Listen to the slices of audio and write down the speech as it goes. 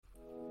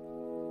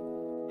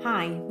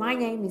Hi, my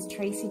name is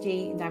Tracy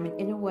G and I'm an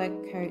inner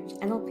work coach,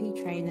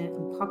 NLP trainer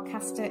and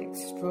podcaster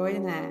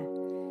extraordinaire.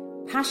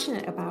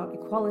 Passionate about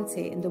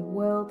equality and a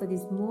world that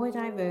is more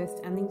diverse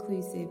and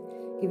inclusive,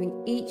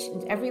 giving each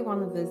and every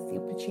one of us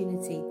the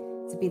opportunity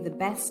to be the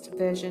best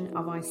version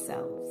of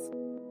ourselves.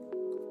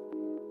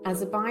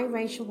 As a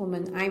biracial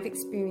woman, I've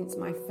experienced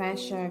my fair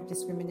share of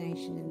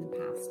discrimination in the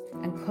past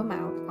and come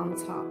out on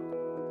top.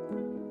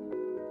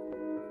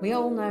 We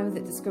all know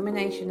that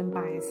discrimination and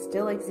bias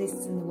still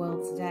exists in the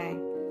world today,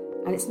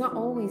 and it's not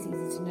always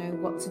easy to know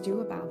what to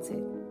do about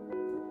it.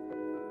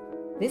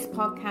 This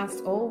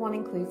podcast, All One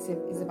Inclusive,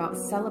 is about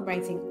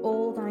celebrating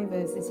all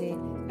diversity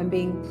and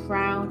being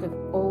proud of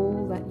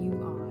all that you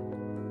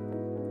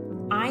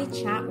are. I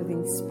chat with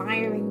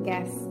inspiring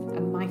guests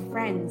and my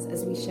friends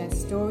as we share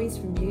stories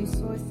from news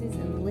sources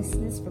and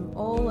listeners from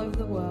all over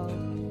the world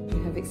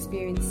who have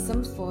experienced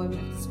some form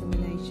of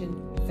discrimination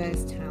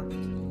firsthand.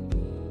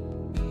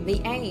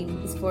 The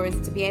aim is for us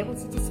to be able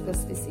to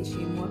discuss this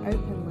issue more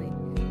openly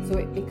so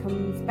it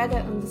becomes better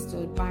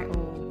understood by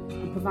all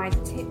and provide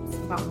tips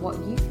about what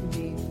you can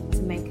do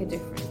to make a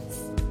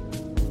difference.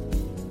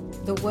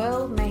 The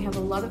world may have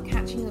a lot of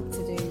catching up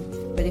to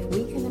do, but if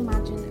we can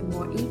imagine a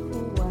more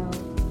equal world,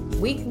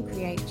 we can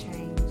create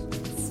change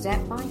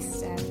step by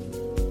step,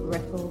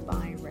 ripple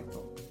by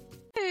ripple.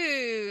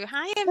 Ooh,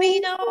 hi,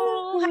 Amino.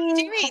 How are you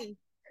doing?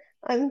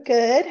 I'm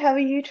good. How are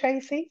you,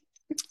 Tracy?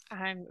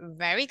 I'm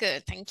very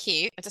good, thank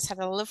you. I just had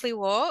a lovely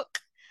walk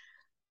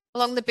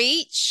along the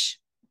beach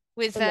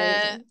with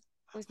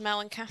Mel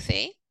and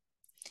Kathy,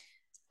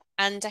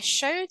 and I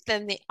showed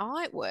them the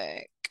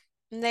artwork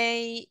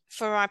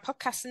for our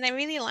podcast, and they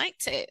really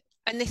liked it,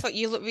 and they thought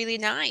you look really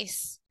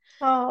nice.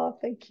 Oh,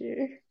 thank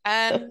you.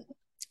 I'll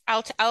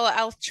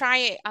try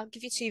it. I'll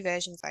give you two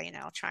versions.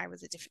 I'll try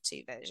with the different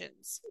two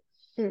versions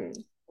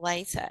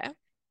later,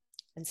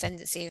 and send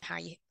it. See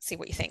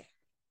what you think.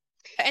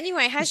 But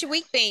anyway, how's your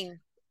week been?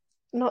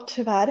 Not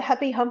too bad.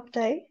 Happy Hump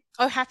Day.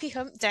 Oh, happy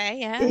Hump Day,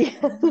 yeah.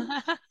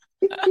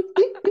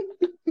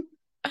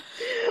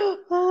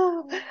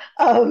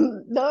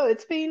 No,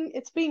 it's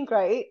been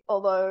great,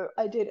 although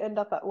I did end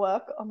up at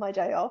work on my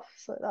day off,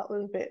 so that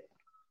was a bit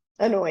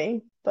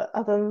annoying. But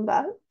other than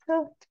that,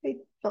 it's been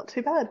not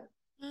too bad.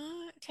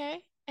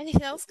 Okay.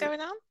 Anything else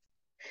going on?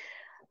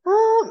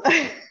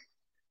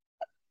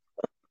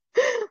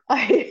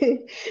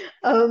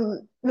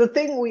 The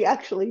thing we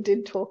actually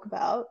did talk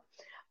about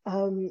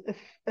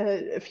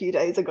a few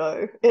days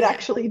ago, it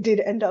actually did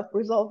end up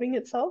resolving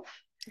itself.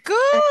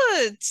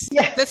 Good.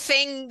 Yeah. The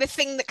thing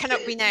that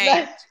cannot be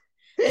named.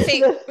 The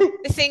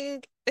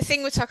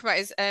thing we're talking about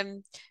is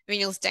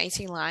Renal's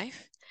dating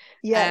life.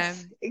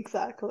 Yes,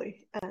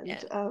 exactly.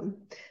 And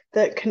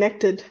the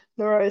connected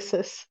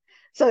neurosis.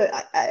 So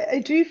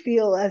I do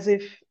feel as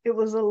if it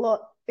was a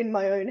lot in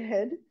my own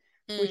head.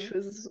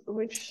 Isn't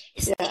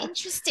it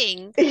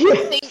interesting?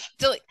 Yes.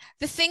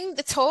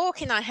 The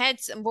talk in our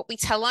heads and what we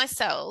tell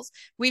ourselves,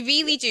 we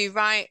really do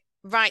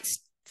write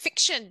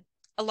fiction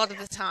a lot of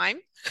the time.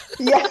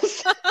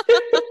 Yes.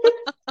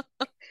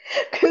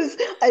 Because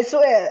I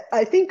swear,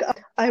 I think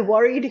I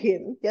worried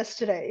him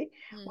yesterday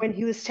when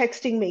he was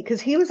texting me, because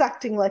he was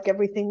acting like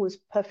everything was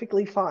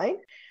perfectly fine.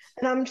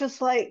 And I'm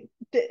just like,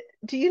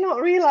 do you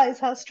not realize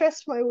how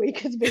stressed my week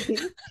has been?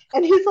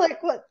 And he's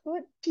like, what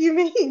do you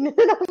mean? And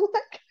I'm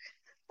like,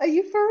 are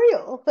you for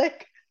real?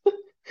 Like,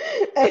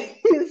 and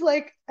he's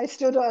like, I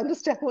still don't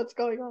understand what's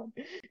going on.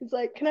 He's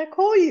like, can I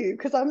call you?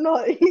 Because I'm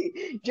not.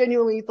 He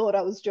genuinely thought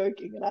I was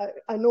joking, and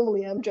I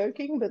normally am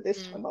joking, but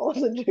this time I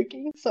wasn't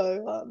joking.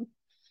 So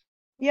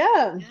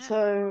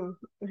So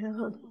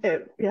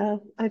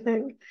I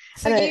think.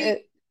 So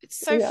it's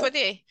so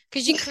funny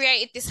because you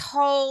created this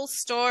whole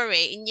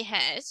story in your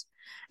head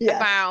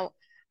about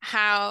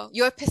how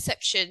your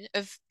perception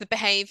of the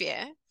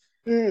behavior,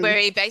 where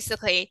he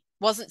basically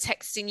wasn't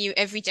texting you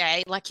every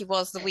day like he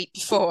was the week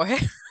before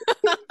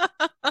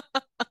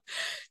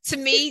to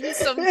mean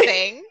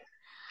something.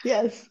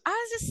 Yes.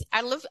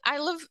 I love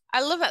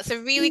that. It's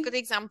a really good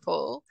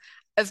example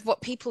of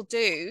what people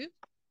do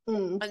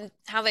and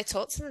how they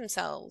talk to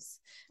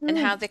themselves and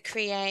how they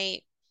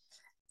create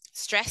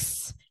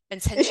stress and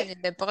tension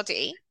in their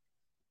body.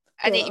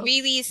 And it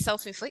really is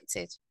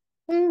self-inflicted.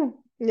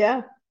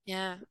 Yeah.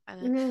 Yeah.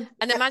 And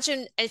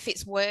imagine if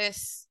it's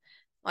worse,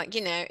 like,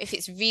 if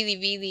it's really,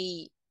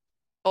 really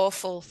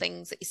awful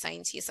things that you're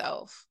saying to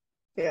yourself.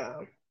 Yeah.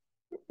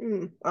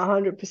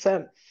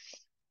 100%.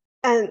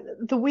 And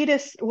the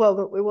weirdest, well,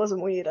 it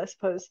wasn't weird, I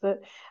suppose, that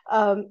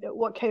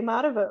what came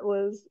out of it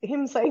was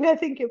him saying, I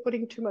think you're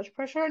putting too much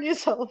pressure on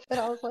yourself. And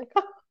I was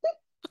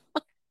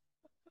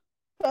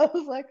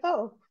like,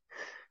 oh,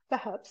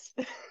 perhaps.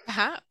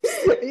 Perhaps.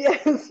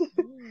 Yes.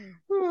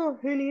 Oh,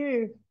 who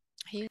knew?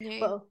 Who knew?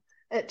 Well,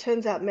 it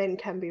turns out men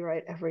can be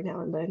right every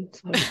now and then.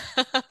 So.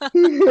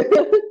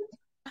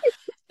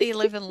 You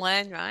live and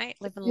learn, right?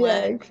 Live and learn.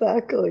 Yeah,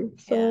 exactly.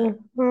 So,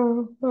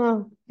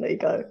 there you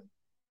go.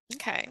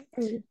 Okay.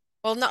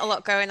 Well, not a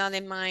lot going on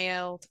in my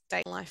old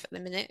dating life at the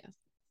minute.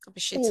 I'll be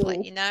sure to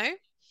let you know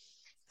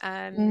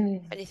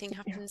if anything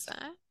happens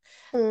there.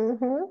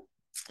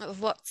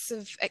 lots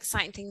of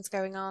exciting things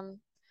going on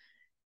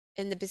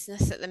in the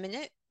business at the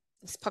minute.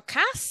 This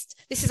podcast.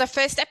 This is our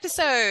first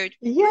episode.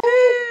 Yes.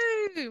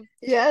 Woo!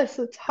 Yes,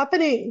 it's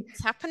happening.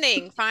 It's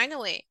happening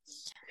finally.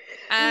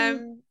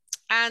 I'm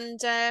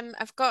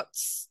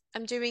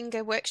delivering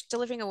a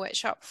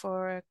workshop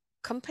for a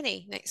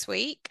company next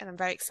week, and I'm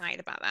very excited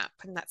about that,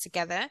 putting that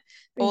together.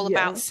 All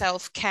about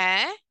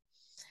self-care.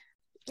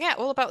 Yeah,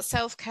 all about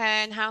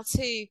self-care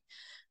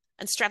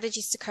and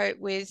strategies to cope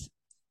with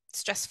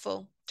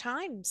stressful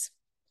times.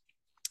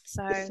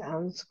 So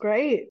sounds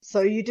great.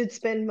 So you did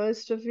spend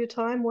most of your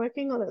time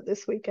working on it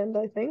this weekend,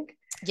 I think.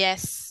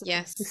 Yes.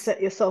 You set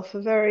yourself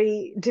a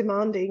very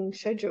demanding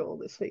schedule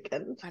this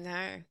weekend. I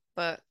know,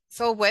 but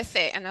it's all worth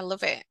it, and I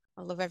love it.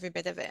 I love every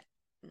bit of it.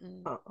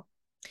 Oh.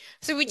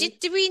 So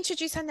did we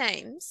introduce our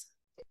names?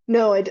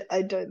 No,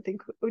 I don't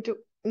think we do.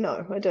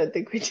 No, I don't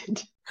think we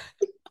did.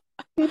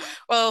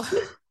 Well,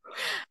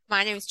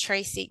 my name is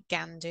Tracy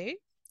Gandu,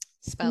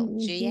 spelled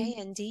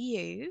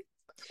Gandu.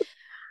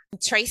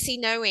 Tracy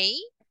Noe.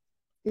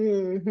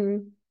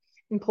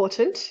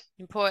 Important.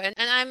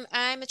 And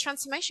I'm a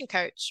transformation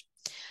coach.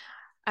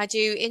 I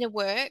do inner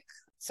work.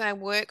 So I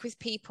work with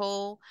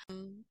people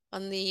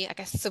on the, I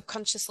guess,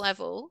 subconscious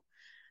level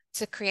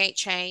to create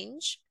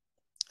change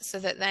so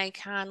that they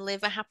can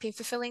live a happy and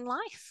fulfilling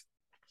life.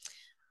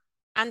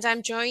 And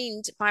I'm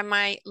joined by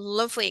my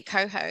lovely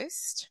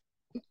co-host.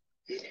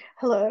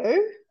 Hello,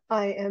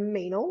 I am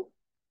Meenal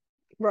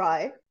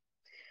Rai.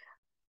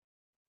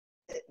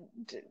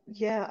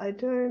 Yeah, I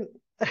don't.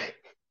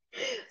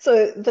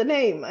 So the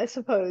name, I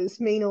suppose,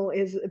 Meenal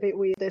is a bit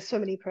weird. There's so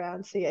many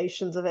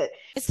pronunciations of it.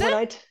 Is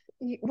there?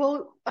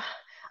 Well,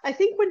 I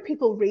think when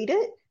people read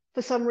it,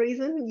 for some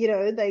reason,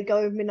 they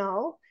go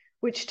Minal,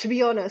 which, to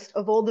be honest,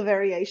 of all the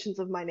variations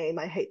of my name,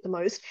 I hate the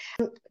most.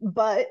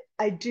 But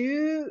I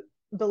do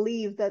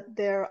believe that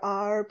there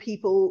are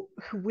people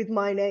with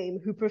my name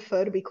who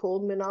prefer to be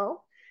called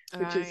Minal,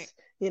 which is,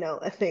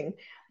 a thing.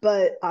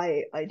 But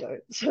I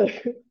don't. So,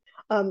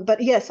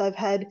 but yes, I've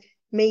had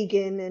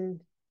Megan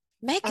and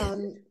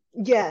Megan.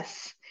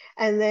 Yes,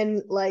 and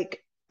then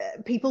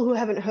people who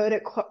haven't heard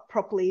it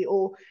properly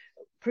or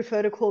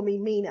prefer to call me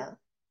Mina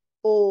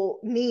or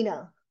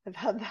Nina. I've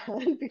had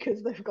that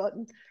because they've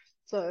gotten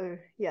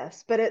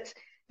yes, but it's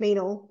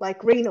Meenal,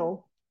 like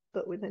renal,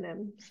 but with an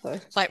M. So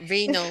like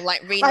renal,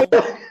 like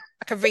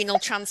a renal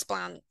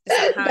transplant. Is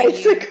that how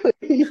basically,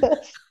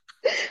 yes.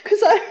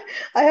 Because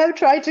I have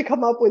tried to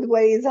come up with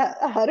ways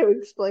how to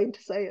explain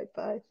to say it,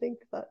 but I think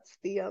that's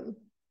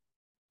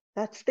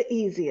the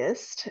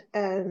easiest.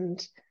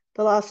 And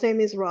the last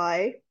name is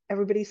Rai.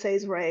 Everybody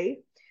says Ray,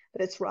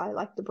 but it's Rai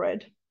like the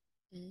bread.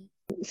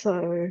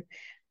 So,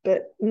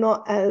 but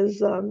not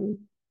as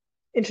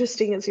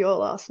interesting as your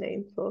last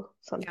name for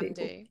some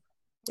people.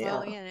 Yeah.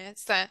 Well,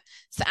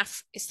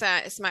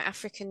 it's my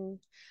African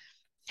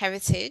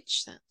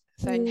heritage.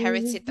 So I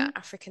inherited that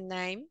African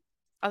name.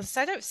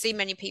 Also, I don't see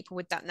many people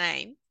with that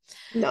name.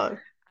 No.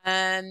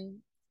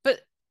 But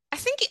I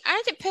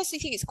personally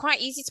think it's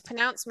quite easy to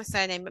pronounce my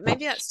surname, but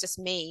maybe that's just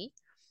me.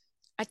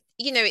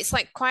 It's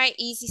like quite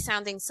easy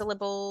sounding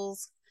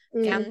syllables.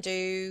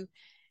 Gandu,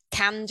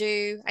 can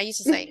do. I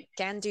used to say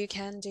Gandu,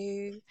 can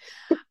do.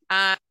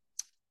 And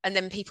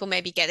then people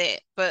maybe get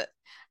it. But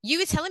you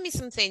were telling me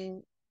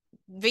something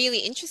really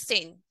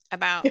interesting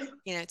about,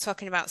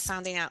 talking about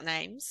sounding out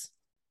names.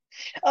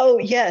 Oh,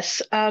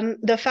 yes.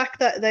 The fact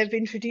that they've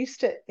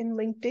introduced it in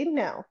LinkedIn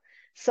now,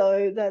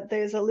 so that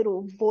there's a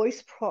little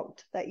voice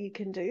prompt that you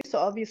can do. So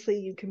obviously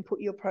you can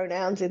put your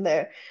pronouns in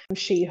there,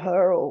 she,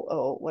 her,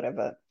 or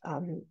whatever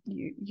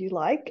you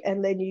like,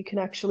 and then you can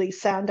actually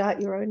sound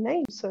out your own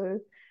name. So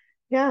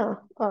yeah,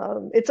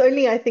 it's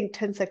only, I think,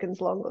 10 seconds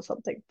long or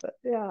something, but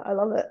yeah, I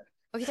love it.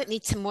 Well, you don't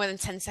need more than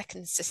 10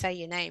 seconds to say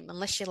your name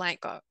unless you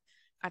got,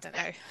 I don't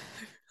know,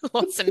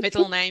 lots of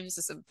middle names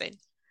or something.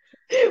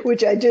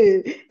 Which I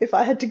do if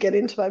I had to get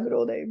into my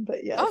middle name,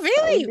 but yeah. Oh,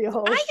 really?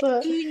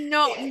 I do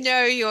not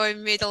know your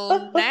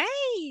middle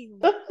name.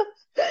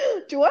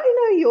 Do I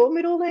know your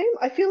middle name?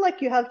 I feel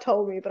like you have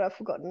told me, but I've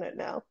forgotten it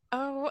now.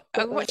 Oh,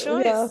 what's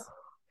yours? Yeah.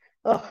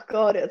 Oh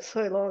God, it's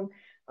so long.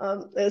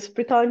 There's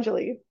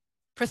Prithanjali.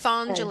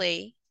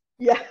 Prithanjali.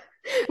 Yeah,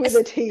 with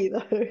a T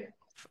though.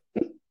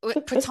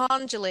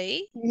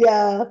 Prithanjali.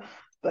 Yeah,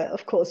 but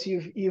of course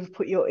you've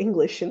put your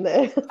English in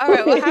there. All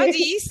right. Well, how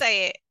do you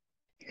say it?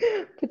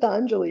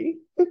 Prithanjali.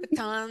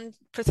 Prithanjali.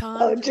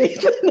 Oh, geez.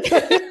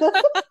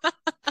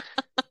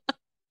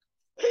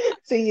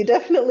 So you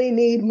definitely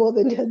need more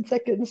than 10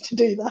 seconds to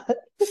do that.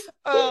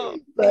 Oh,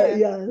 but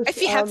yes.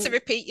 If you had to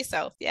repeat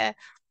yourself, yeah.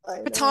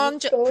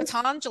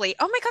 Prithanjali.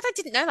 Oh my God, I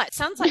didn't know that. It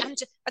sounds like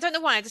I don't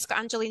know why I just got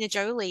Angelina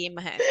Jolie in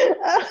my head.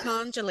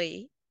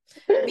 Prithanjali.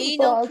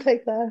 Well, I'll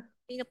take that.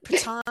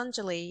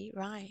 Prithanjali,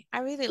 right? I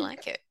really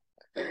like it.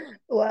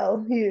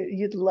 Well,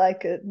 you'd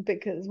like it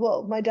because,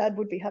 well, my dad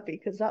would be happy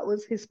because that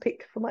was his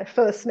pick for my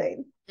first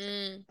name,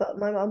 but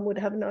my mum would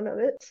have none of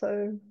it.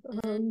 So,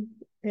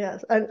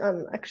 yes,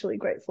 I'm actually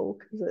grateful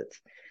because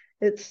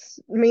it's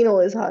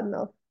Meenal is hard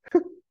enough.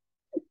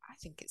 I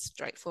think it's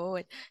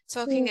straightforward.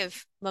 Talking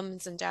of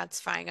mums and dads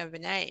fighting over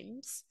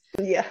names,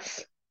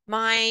 Yes.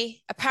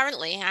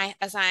 apparently,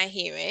 as I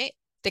hear it,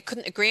 they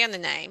couldn't agree on the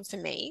name for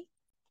me,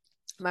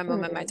 my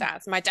mum and my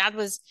dad. My dad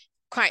was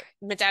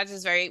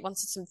wanted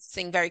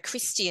something very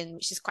Christian,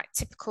 which is quite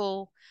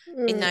typical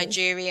in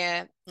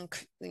Nigeria,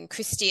 and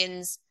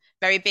Christians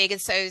very big,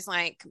 and so is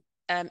like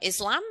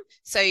Islam.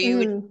 So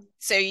you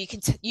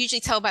can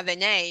usually tell by their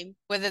name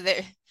whether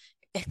they're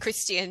a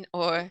Christian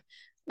or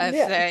if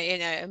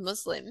they're a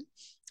Muslim.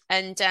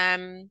 And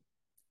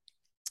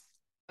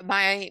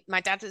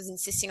my dad was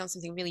insisting on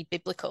something really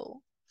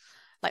biblical,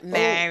 like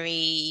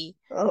Mary,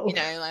 like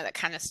that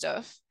kind of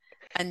stuff.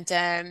 And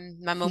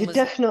my mum was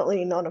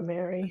definitely not a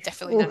Mary.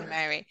 Definitely not a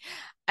Mary.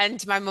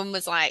 And my mum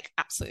was like,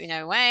 absolutely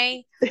no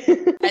way.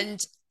 And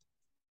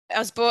I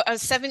was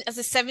as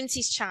a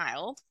 70s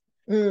child.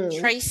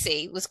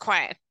 Tracy was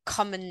quite a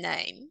common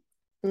name,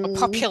 or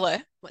popular.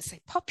 Let's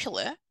say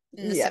popular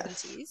in the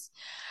 70s.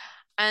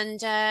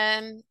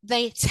 And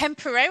they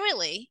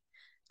temporarily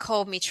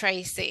called me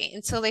Tracy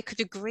until they could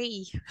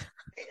agree.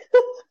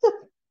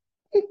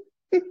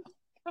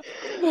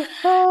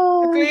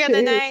 Agree on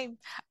the name.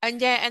 And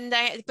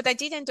but I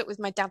did end up with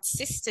my dad's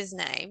sister's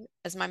name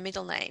as my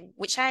middle name,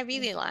 which I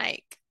really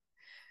like,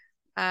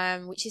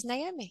 which is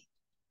Naomi.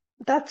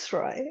 That's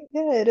right.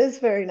 Yeah, it is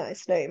a very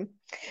nice name.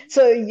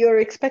 So you're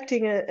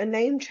expecting a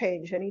name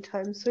change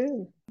anytime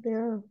soon?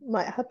 Yeah,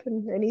 might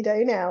happen any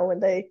day now when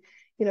they,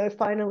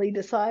 finally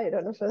decide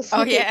on a first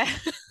name. Yeah.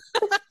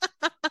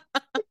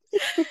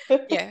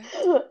 Yeah.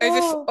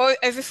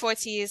 Over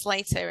 40 years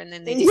later, and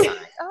then they decide,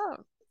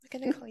 we're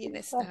going to call you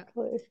this now.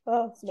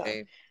 Oh,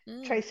 no.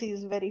 Tracy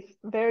is very,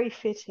 very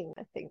fitting,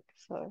 I think.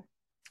 So.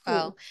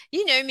 Well,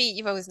 you know me.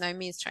 You've always known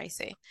me as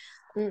Tracy.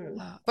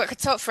 But I could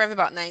talk forever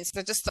about names.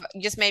 So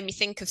you just made me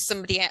think of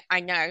somebody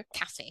I know,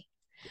 Kathy,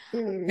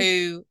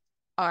 who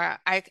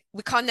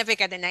we can't never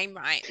get a name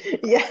right.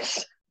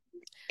 Yes.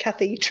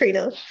 Kathy,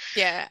 Trina.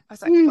 Yeah. I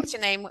was like, what's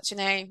your name? What's your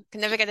name?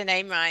 Can never get a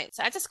name right.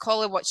 So I just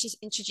call her what she's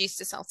introduced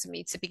herself to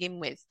me to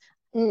begin with,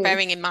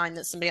 bearing in mind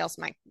that somebody else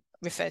might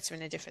refer to her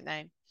in a different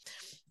name.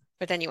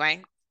 But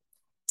anyway.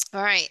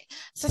 All right.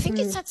 So I think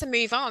it's time to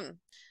move on.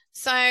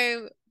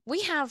 So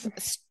we have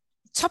a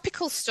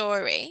topical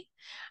story,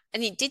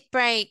 and it did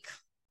break.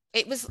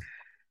 It was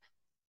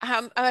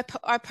our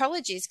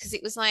apologies, because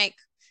it was like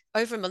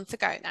over a month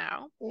ago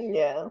now.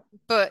 Yeah.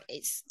 But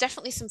it's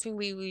definitely something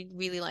we would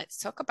really like to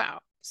talk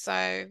about.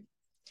 So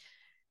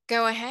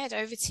go ahead,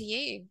 over to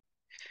you.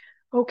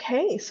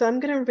 Okay, so I'm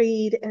going to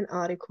read an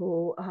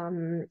article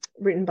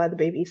written by the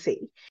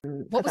BBC.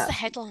 What was the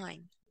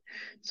headline?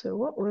 So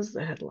what was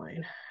the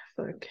headline?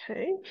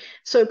 Okay,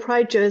 so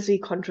Pride Jersey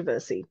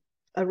controversy,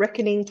 a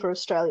reckoning for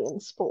Australian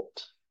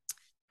sport.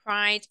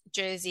 Pride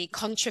Jersey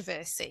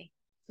controversy,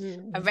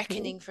 a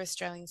reckoning for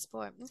Australian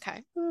sport.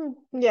 Okay.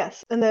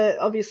 Yes, and there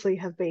obviously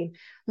have been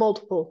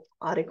multiple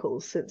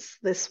articles since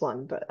this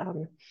one, but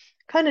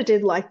kind of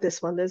did like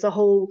this one. There's a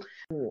whole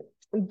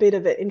bit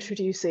of it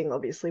introducing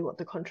obviously what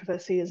the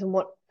controversy is and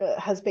what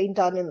has been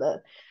done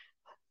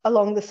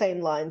along the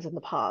same lines in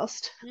the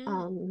past.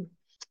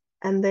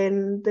 And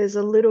then there's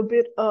a little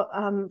bit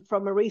from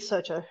a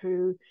researcher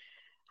who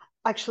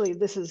actually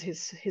this is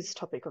his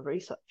topic of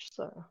research.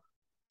 So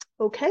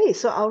okay,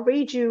 so I'll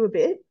read you a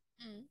bit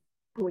and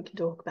we can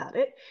talk about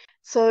it.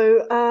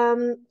 So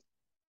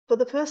for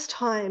the first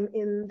time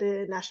in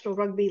the National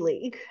Rugby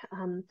League,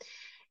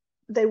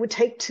 they would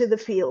take to the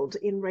field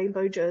in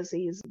rainbow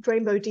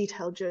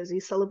detailed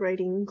jerseys,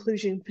 celebrating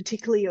inclusion,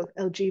 particularly of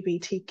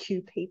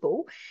LGBTQ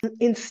people.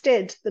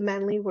 Instead, the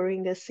Manly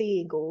Warringah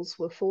Sea Eagles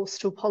were forced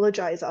to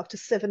apologise after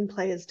 7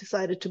 players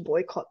decided to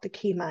boycott the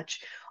key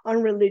match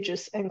on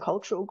religious and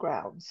cultural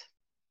grounds.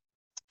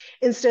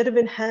 Instead of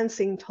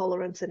enhancing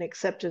tolerance and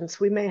acceptance,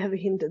 we may have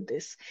hindered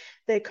this,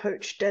 their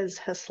coach Des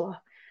Hasler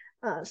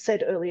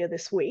said earlier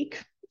this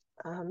week.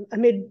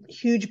 Amid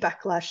huge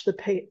backlash,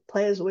 the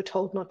players were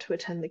told not to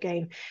attend the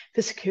game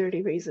for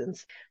security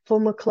reasons.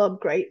 Former club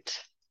great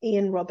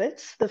Ian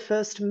Roberts, the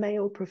first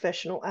male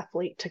professional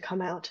athlete to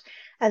come out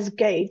as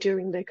gay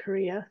during their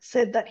career,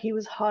 said that he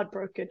was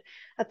heartbroken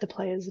at the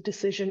players'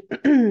 decision.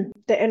 The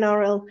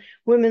NRL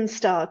women's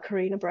star,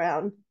 Karina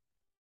Brown,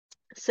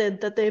 said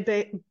that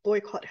their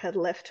boycott had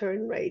left her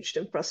enraged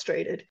and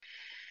frustrated.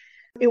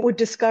 It would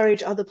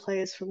discourage other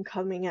players from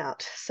coming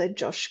out, said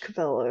Josh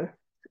Cavallo,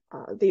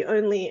 the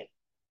only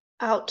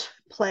out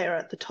player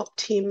at the top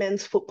tier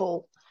men's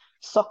football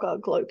soccer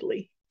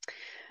globally.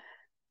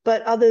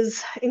 But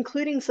others,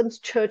 including some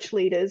church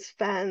leaders,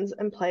 fans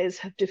and players,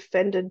 have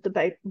defended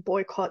the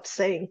boycott,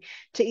 saying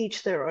to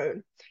each their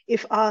own.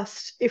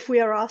 If we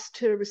are asked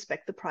to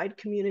respect the Pride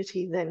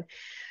community, then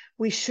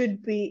we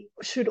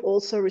should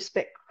also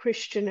respect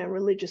Christian and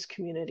religious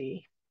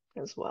community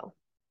as well.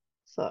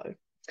 So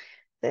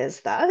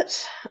there's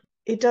that.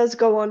 It does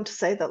go on to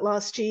say that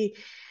last year,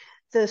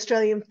 the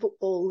Australian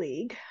Football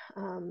League,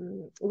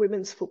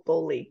 Women's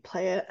Football League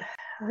player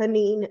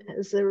Haneen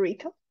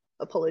Zarika,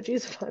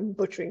 apologies if I'm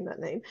butchering that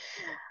name,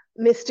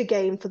 missed a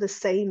game for the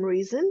same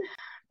reason,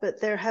 but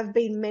there have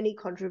been many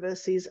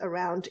controversies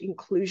around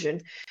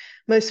inclusion.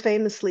 Most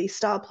famously,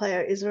 star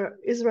player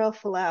Israel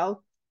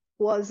Folau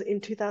was in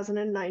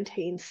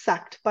 2019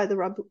 sacked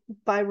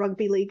by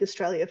Rugby League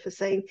Australia for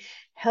saying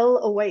hell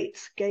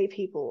awaits gay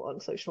people on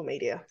social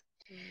media.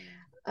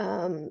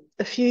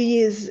 A few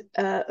years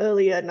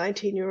earlier,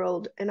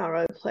 19-year-old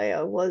NRL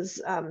player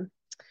was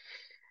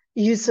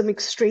used some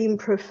extreme,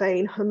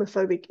 profane,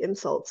 homophobic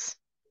insults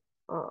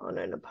on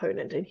an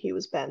opponent, and he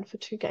was banned for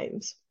 2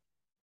 games.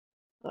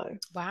 So,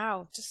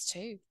 wow, just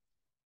 2.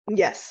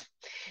 Yes,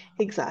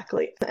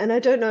 exactly. And I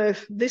don't know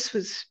if this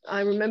was,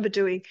 I remember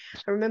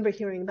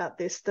hearing about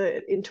this,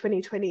 that in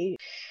 2020,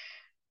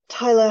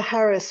 Tyler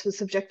Harris was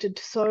subjected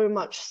to so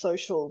much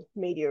social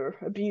media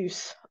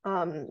abuse,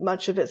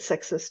 much of it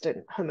sexist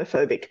and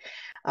homophobic,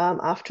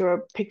 after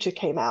a picture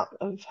came out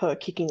of her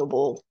kicking a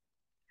ball.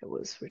 It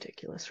was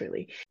ridiculous,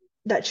 really.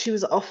 That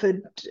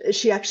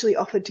she actually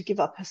offered to give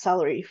up her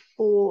salary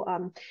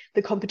for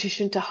the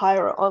competition to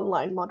hire an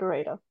online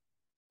moderator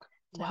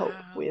to help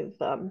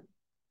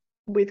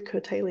with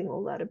curtailing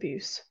all that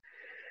abuse.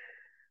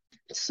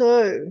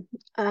 So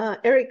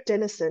Eric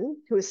Dennison,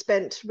 who has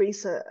spent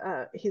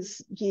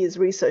his years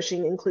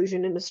researching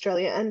inclusion in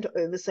Australia and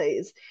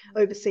overseas,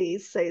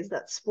 says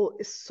that sport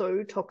is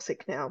so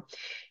toxic now.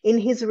 In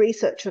his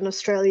research on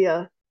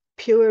Australia,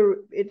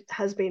 it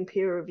has been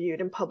peer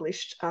reviewed and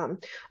published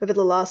over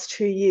the last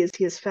 2 years.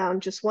 He has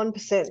found just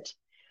 1%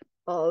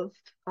 of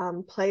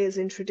players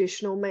in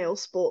traditional male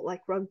sport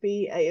like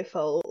rugby,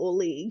 AFL, or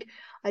league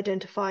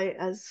identify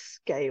as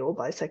gay or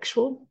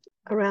bisexual.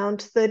 Around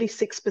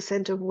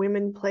 36% of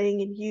women playing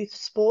in youth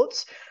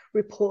sports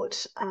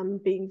report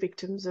being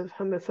victims of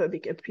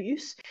homophobic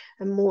abuse,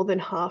 and more than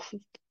half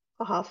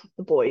of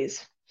the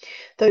boys.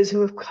 Those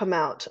who have come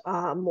out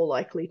are more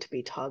likely to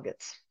be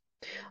targets.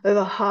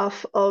 Over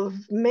half of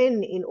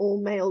men in all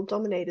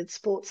male-dominated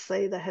sports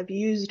say they have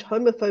used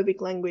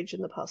homophobic language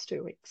in the past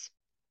 2 weeks.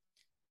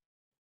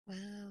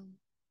 Wow.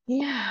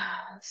 Yeah.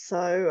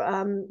 So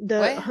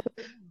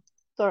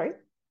sorry.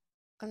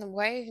 And the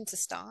way even to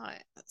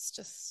start, that's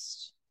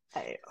just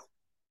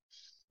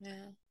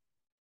Yeah.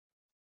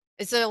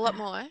 Is there a lot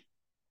more?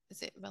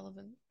 Is it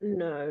relevant?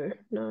 No.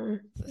 Really.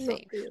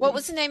 Really. What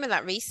was the name of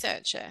that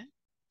researcher?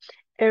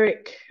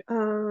 Eric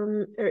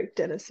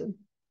Dennison.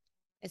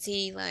 Is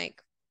he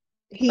like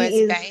He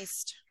is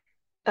based?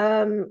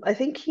 I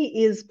think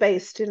he is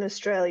based in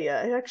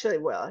Australia. Actually,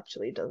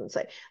 it doesn't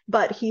say,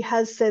 but he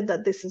has said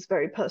that this is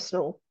very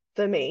personal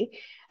for me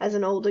as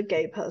an older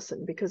gay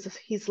person, because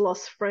he's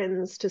lost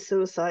friends to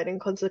suicide and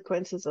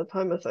consequences of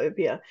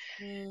homophobia,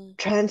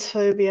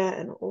 transphobia,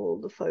 and all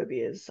the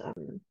phobias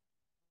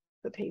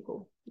that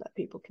people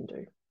can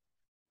do.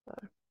 So.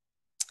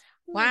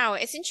 Wow,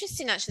 it's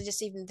interesting actually,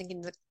 just even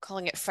thinking of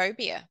calling it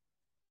phobia.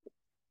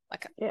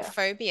 Like a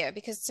phobia,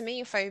 because to me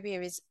a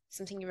phobia is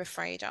something you're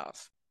afraid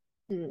of.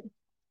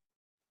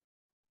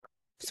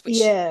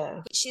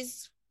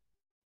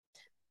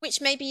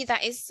 Which maybe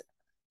that is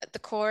at the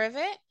core of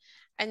it.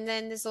 And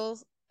then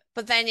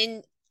but then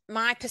in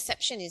my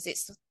perception is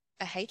it's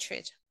a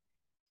hatred.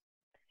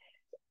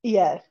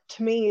 Yeah,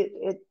 to me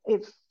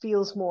it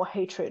feels more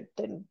hatred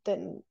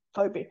than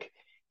phobic,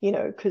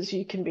 because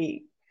you can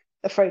be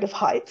afraid of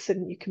heights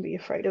and you can be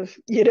afraid of,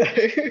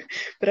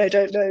 but I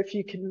don't know if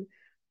you can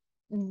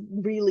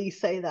really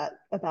say that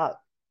about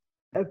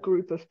a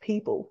group of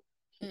people,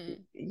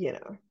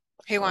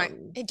 who are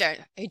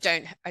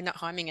not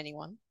harming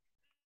anyone.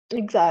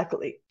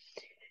 Exactly.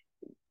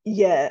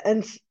 Yeah,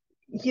 and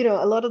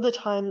a lot of the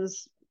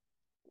times,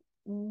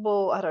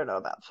 well, I don't know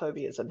about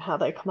phobias and how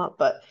they come up,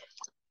 but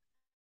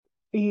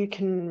you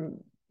can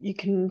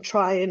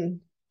try and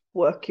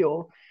work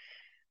your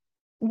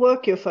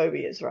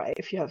phobias, right?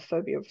 If you have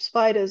phobia of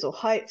spiders or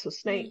heights or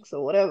snakes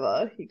or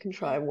whatever, you can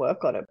try and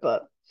work on it.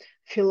 But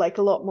I feel like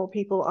a lot more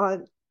people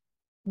aren't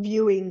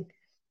viewing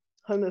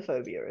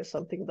homophobia as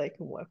something they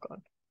can work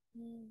on.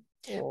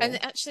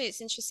 And actually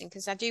it's interesting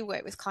because I do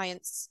work with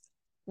clients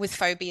with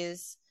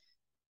phobias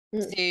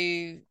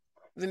to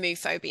remove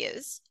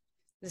phobias.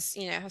 There's,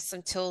 I have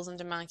some tools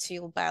under my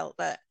tool belt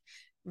that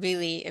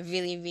really are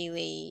really,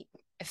 really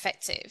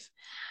effective.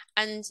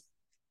 And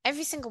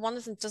every single one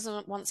of them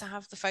doesn't want to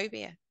have the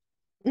phobia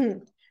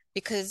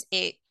because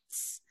it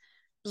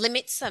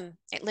limits them.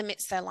 It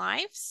limits their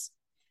lives.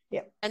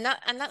 Yeah. And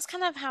that's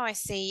kind of how I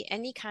see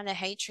any kind of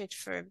hatred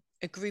for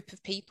a group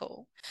of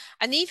people.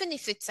 And even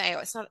if they'd say,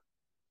 it's not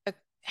a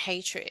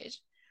hatred,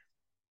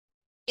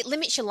 it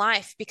limits your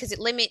life because it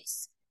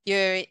limits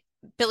your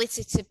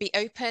ability to be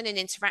open and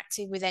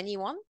interactive with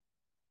anyone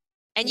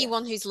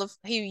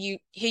who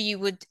you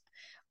would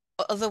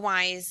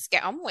otherwise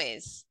get on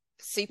with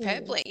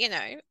superbly,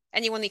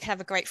 anyone you can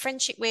have a great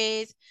friendship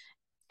with,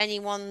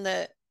 anyone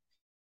that,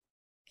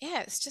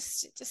 it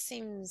just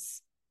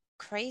seems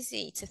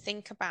crazy to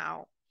think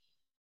about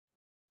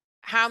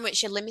how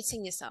much you're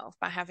limiting yourself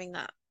by having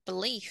that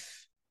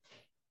belief.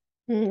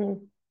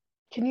 Can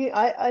you,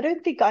 I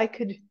don't think I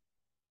could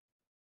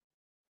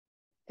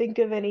think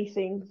of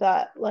anything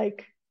that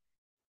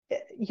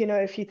you know,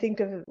 if you think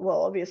of,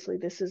 well, obviously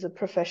this is a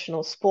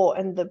professional sport,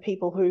 and the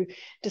people who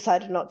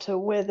decided not to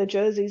wear the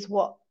jerseys,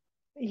 what,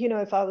 you know,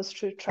 if I was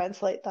to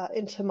translate that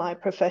into my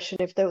profession,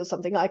 if there was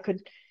something I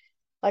could,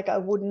 like, I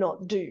would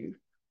not do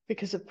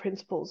because of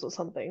principles or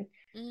something.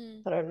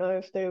 I don't know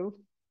if there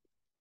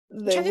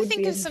I'm trying to would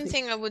think be of anything.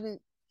 something I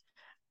wouldn't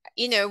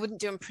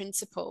do on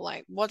principle.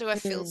 Like, what do I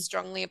feel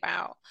strongly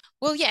about?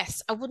 Well,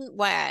 yes, I wouldn't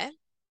wear,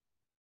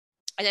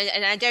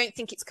 and I don't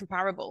think it's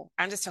comparable.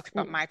 I'm just talking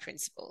about my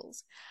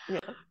principles. Yeah.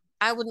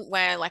 I wouldn't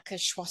wear like a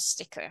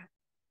swastika.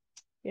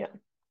 Yeah.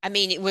 I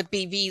mean, it would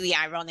be really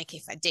ironic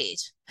if I did.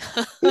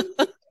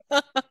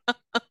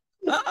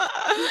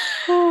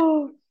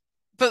 Oh.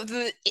 But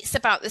it's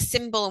about the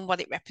symbol and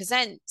what it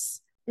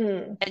represents.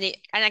 And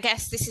I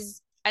guess this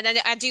is, and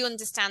I do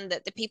understand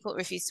that the people that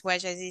refuse to wear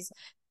jerseys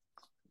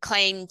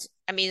claimed,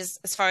 I mean,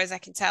 as far as I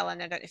can tell,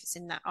 and I don't know if it's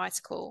in that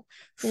article,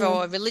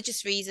 for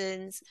religious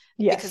reasons,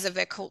 because of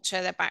their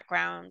culture, their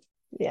background.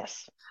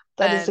 Yes,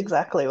 that is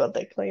exactly what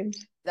they claimed.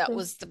 That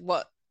was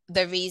what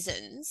the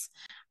reasons.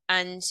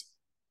 And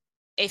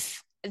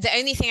if the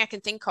only thing I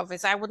can think of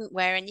is I wouldn't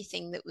wear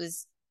anything that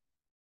was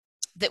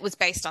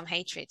based on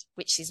hatred,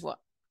 which is what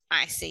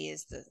I see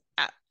as the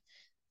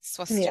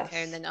swastika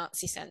in the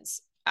Nazi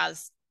sense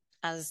as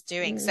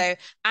doing. So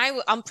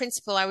on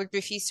principle, I would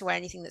refuse to wear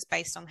anything that's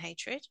based on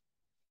hatred.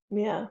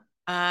 Yeah.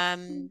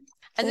 And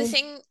the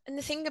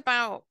thing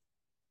about,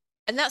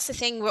 and that's the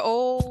thing, we're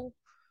all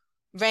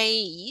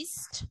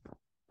raised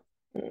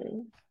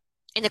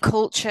in a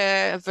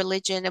culture of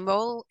religion, and we're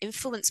all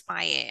influenced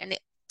by it, and it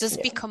does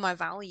become our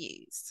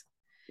values.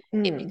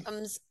 It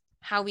becomes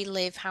how we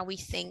live, how we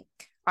think,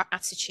 our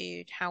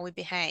attitude, how we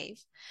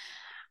behave.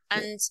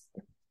 And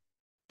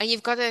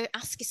you've got to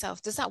ask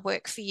yourself, does that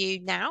work for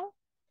you now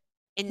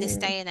in this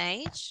day and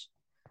age?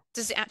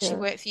 Does it actually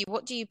work for you?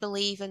 What do you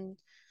believe, and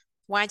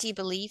why do you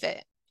believe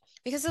it?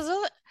 Because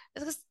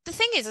because the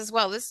thing is as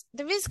well,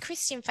 there is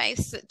Christian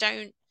faiths that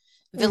don't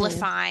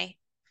vilify,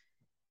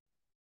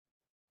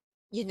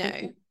 you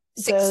know,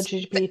 the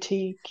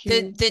LGBTQ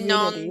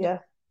community,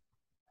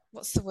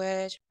 what's the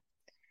word?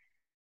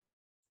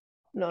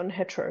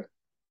 Non-hetero.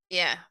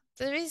 Yeah,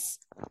 there is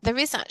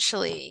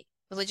actually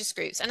religious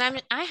groups,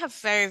 and I have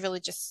very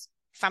religious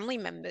family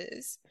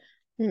members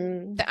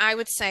that I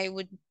would say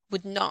would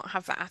not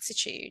have that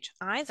attitude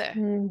either.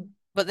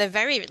 But they're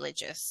very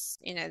religious,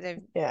 you know.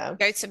 They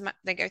go to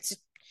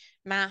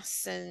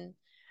mass, and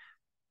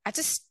I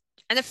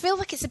feel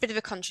like it's a bit of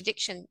a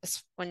contradiction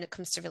when it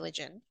comes to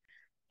religion.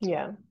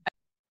 Yeah.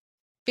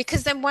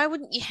 Because then why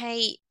wouldn't you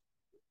hate,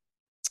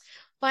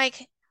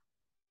 like,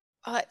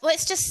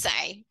 let's just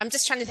say, I'm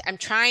trying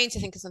to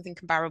think of something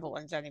comparable,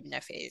 and I don't even know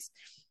if it is.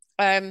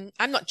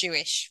 I'm not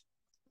Jewish.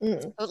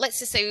 But let's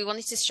just say we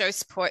wanted to show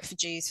support for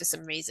Jews for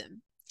some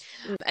reason.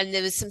 And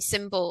there was some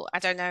symbol, I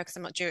don't know because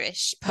I'm not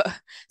Jewish, but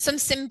some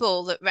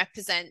symbol that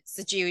represents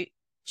the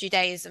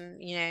Judaism,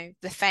 you know,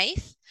 the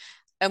faith.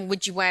 And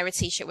would you wear a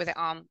t-shirt with it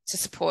on to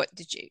support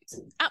the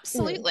Jews?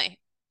 Absolutely.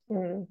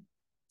 I'm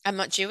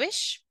not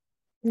Jewish.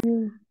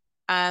 They're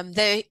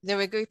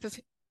a group of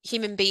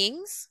human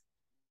beings,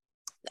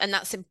 and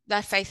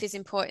their faith is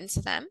important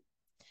to them.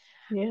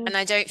 Yeah. And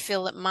I don't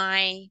feel that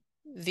my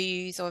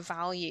views or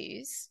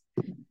values,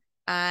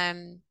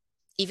 even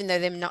though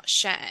they're not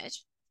shared,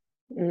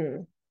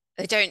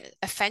 they don't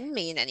offend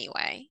me in any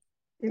way.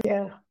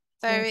 Yeah.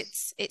 So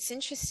it's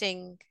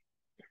interesting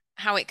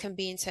how it can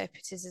be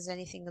interpreted as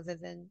anything other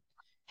than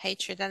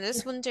hatred. And I'm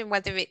just wondering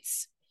whether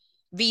it's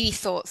really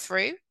thought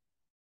through.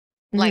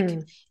 Like,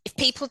 if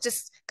people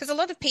just, because a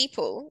lot of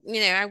people,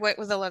 you know, I work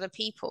with a lot of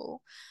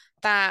people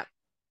that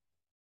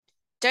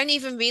don't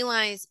even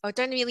realize, or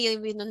don't really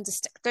even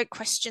understand, don't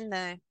question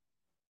their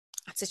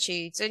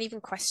attitudes, don't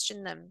even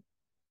question them,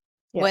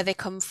 where they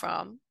come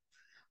from,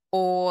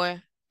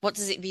 or what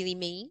does it really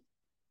mean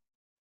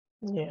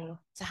to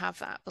have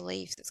that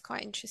belief. That's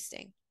quite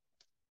interesting.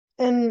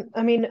 And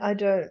I mean, I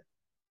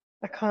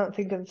can't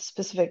think of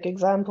specific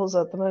examples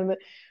at the moment,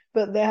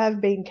 but there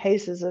have been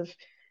cases of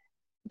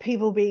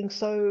people being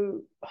so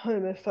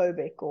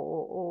homophobic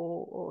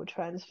or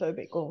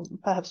transphobic, or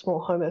perhaps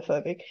more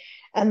homophobic,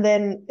 and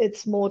then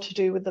it's more to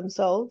do with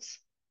themselves.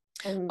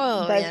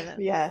 Well,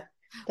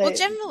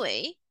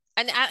 generally,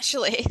 and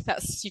actually,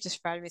 you just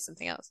reminded me of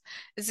something else.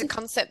 There's a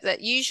concept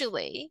that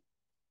usually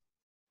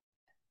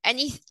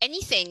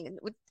anything,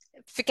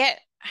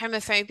 forget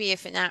homophobia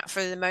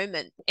for the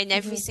moment, in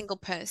every single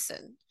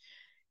person,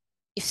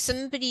 if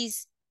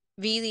somebody's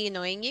really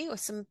annoying you or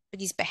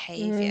somebody's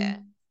behavior,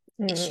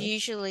 it's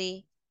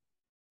usually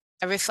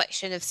a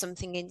reflection of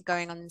something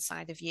going on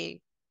inside of you.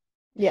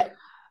 Yeah.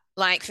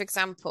 Like, for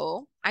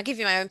example, I'll give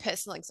you my own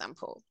personal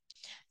example.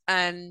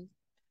 I'd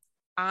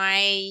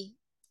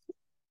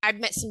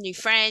met some new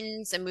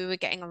friends, and we were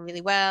getting on really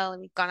well,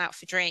 and we'd gone out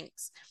for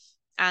drinks,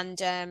 and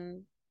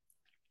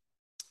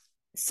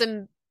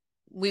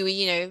we were,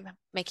 you know,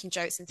 making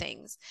jokes and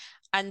things,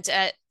 and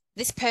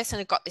this person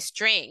had got this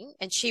drink,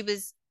 and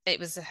it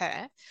was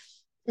her,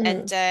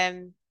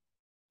 and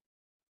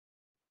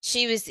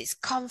she was this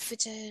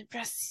confident,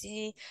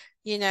 brassy,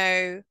 you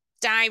know,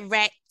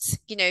 direct,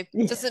 Yes.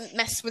 doesn't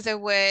mess with her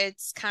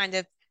words, kind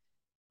of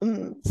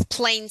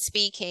plain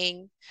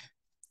speaking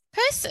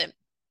person.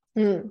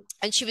 And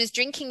she was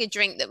drinking a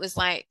drink that was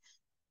like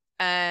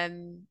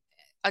an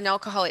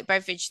alcoholic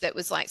beverage that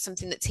was like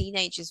something that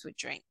teenagers would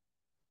drink,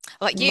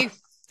 like you.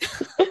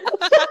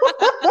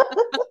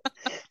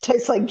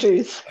 Tastes like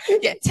juice.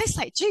 Yeah, tastes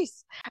like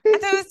juice.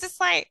 And I was just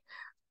like,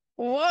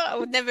 what? I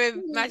would never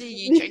imagine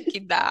you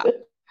drinking that.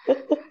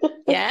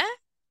 Yeah.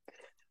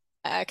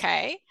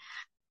 Okay.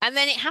 And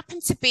then it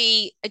happened to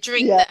be a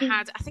drink that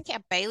had, I think it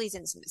had Bailey's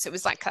in it. So it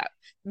was like that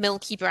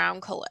milky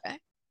brown color.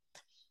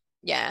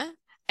 Yeah.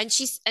 And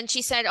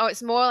she said, oh,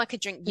 it's more like a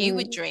drink you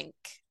would drink.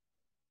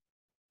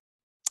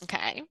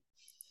 Okay.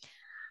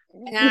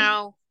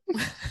 Now,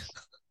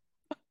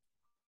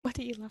 what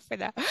are you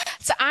laughing at?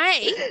 So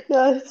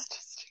No, it's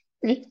just...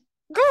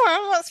 Go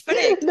on, what's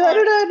funny?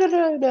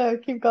 No.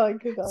 Keep going.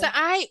 So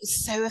I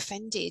was so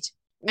offended.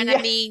 And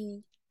I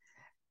mean,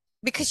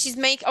 because she's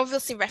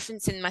obviously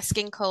referencing my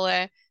skin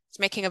color, she's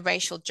making a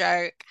racial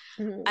joke.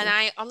 And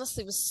I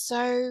honestly was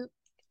so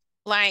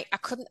like, I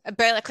couldn't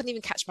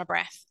even catch my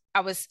breath.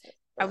 I was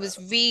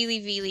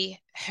really, really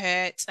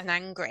hurt and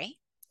angry.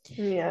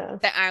 Yeah.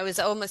 That I was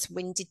almost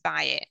winded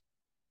by it.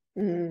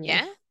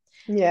 Yeah.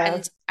 Yeah.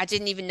 And I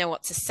didn't even know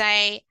what to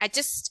say.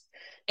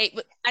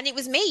 It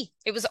was me.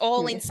 It was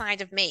all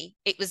inside of me.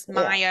 It was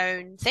my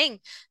own thing.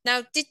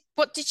 Now,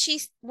 what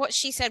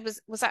she said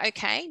was that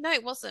okay? No,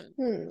 it wasn't.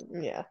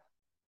 Yeah.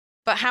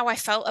 But how I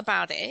felt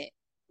about it,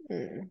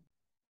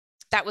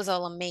 that was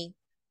all on me,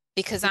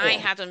 because I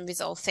had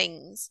unresolved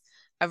things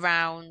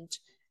around,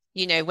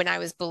 when I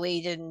was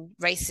bullied and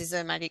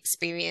racism I'd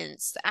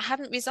experienced that I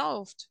hadn't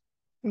resolved.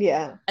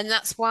 Yeah. And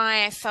that's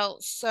why I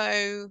felt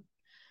so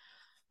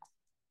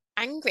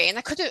angry, and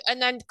I could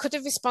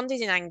have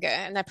responded in anger,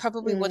 and I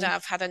probably would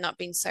have had I not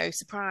been so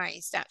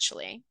surprised.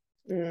 Actually,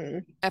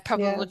 I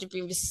probably would have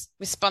been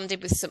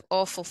responded with some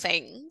awful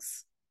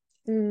things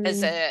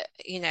as a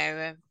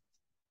I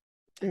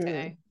don't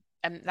know,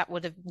 that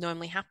would have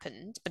normally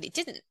happened, but it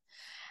didn't.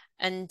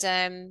 And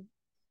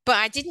but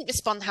I didn't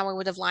respond how I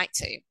would have liked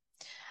to,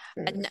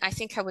 and I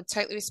think I would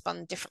totally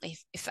respond differently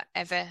if that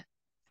ever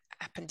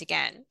happened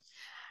again.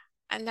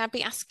 And I'd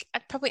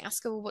probably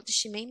ask her, well, what does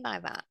she mean by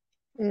that?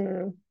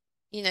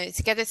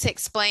 To get her to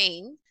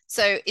explain.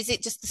 So is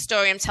it just the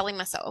story I'm telling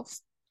myself?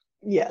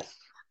 Yes.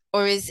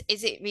 Or is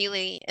it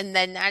really? And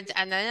then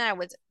I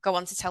would go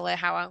on to tell her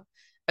how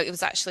it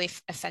was actually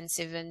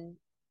offensive and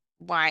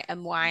why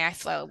I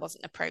felt it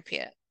wasn't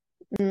appropriate.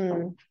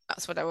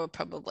 That's what I would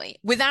probably,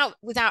 without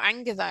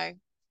anger though.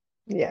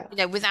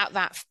 Yeah. Without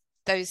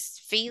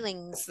those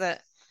feelings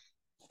that,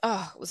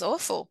 it was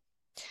awful.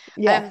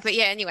 Yeah. But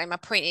yeah, anyway, my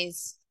point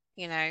is,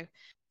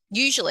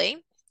 usually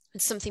when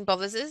something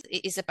bothers us,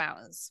 it is about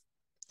us.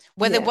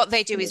 Whether what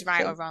they do is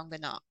right or wrong or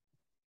not.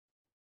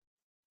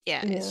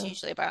 Yeah, it's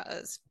usually about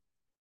us.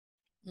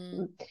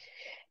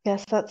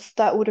 Yes,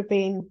 that would have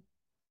been,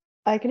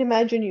 I can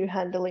imagine you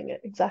handling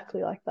it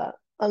exactly like that,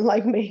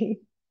 unlike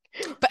me.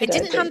 But I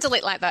didn't handle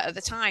it like that at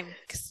the time.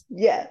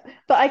 Yeah,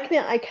 but I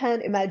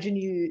can imagine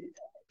you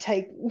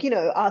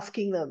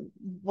asking them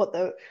what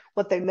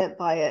they meant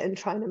by it and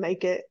trying to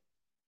make it,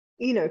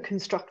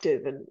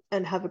 constructive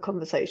and have a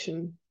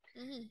conversation,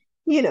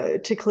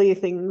 to clear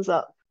things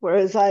up.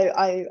 Whereas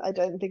I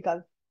don't think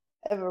I've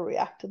ever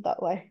reacted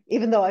that way,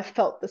 even though I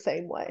felt the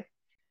same way.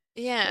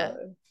 Yeah.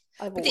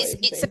 So but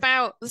it's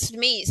about, listen to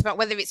me, it's about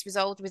whether it's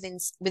resolved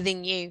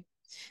within you.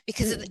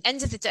 Because at the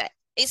end of the day,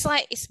 it's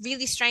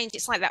really strange.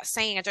 It's like that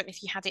saying, I don't know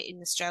if you had it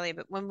in Australia,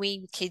 but when we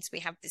were kids, we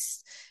have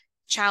this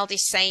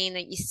childish saying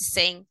that used to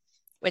sing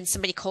when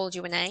somebody called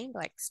you a name,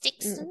 like,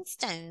 sticks and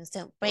stones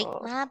don't break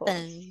my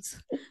bones,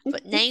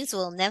 but names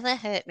will never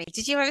hurt me.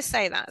 Did you ever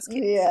say that as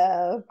kids?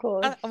 Yeah, of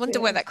course. I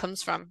wonder where that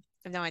comes from.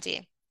 I have no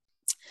idea.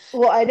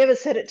 Well, I never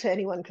said it to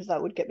anyone because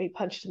that would get me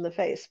punched in the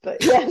face.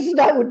 But yes,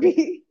 that would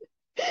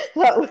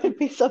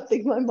be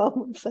something my mum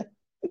would say.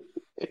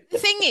 The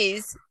thing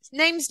is,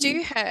 names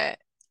do hurt.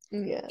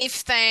 Yeah.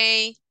 If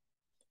they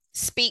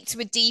speak to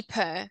a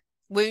deeper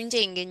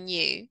wounding in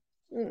you.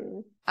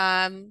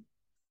 I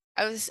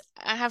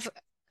have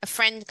a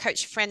friend,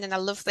 coach friend, and I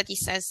love that he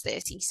says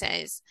this. He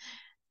says,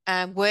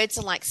 words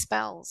are like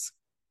spells.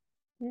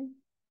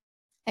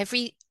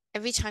 Every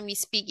time you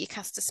speak, you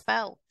cast a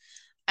spell.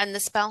 And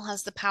the spell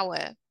has the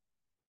power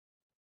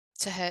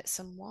to hurt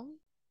someone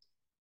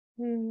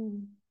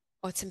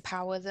or to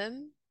empower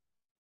them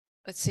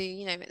or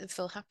to, make them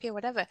feel happy or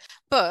whatever.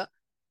 But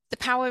the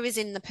power is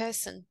in the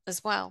person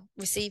as well,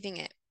 receiving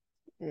it.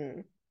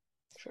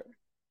 Sure.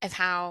 Of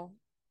how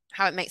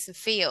it makes them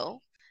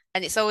feel.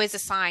 And it's always a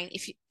sign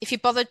if you're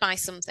bothered by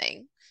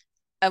something.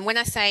 And when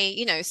I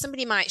say,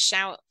 somebody might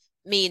shout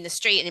me in the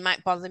street and it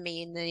might bother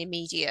me in the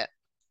immediate,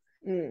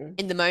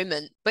 in the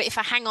moment. But if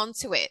I hang on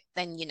to it,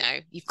 then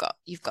you've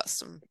got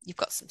some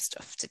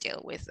stuff to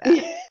deal with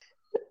there.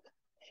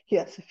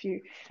 Yes, if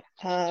you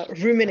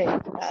ruminate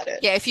about it.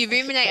 Yeah, if you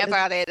ruminate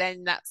about it,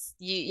 then that's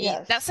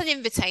that's an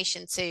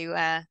invitation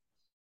to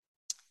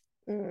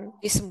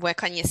do some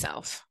work on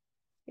yourself.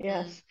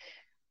 Yes.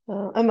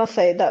 I must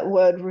say that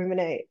word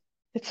ruminate,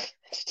 it's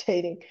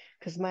entertaining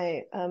because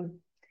my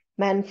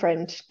man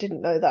friend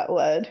didn't know that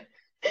word.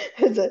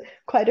 There's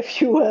quite a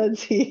few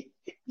words he's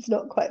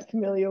not quite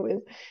familiar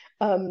with.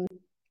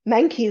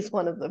 Manky is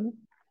one of them.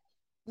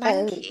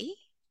 Manky?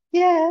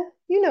 Yeah,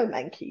 you know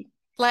manky.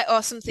 Like,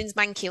 or something's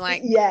manky,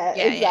 like Yeah,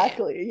 yeah,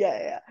 exactly.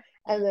 Yeah.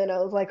 And then I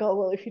was like, oh,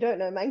 well, if you don't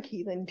know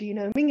manky, then do you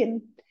know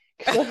mingin?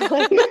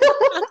 Like,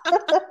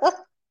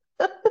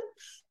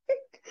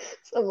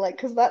 so I'm like,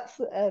 because that's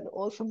an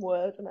awesome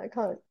word, and I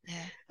can't.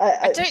 Yeah.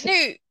 I don't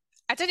know.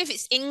 I don't know if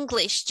it's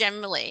English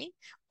generally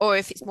or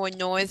if it's more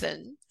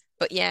northern,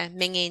 but yeah,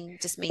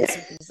 minging just means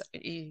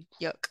something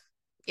yuck.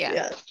 Yeah.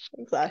 Yeah,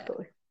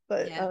 exactly.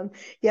 But Yeah.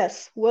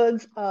 yes,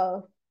 words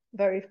are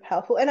very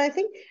powerful, and I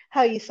think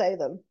how you say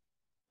them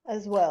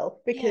as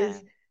well,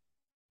 because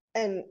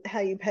and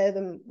how you pair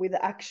them with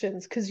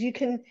actions, because you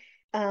can.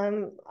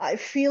 I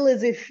feel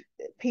as if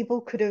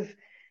people could have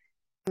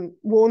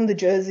worn the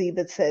jersey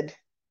that said,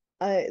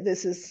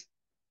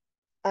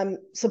 I'm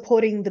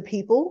supporting the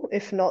people,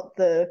 if not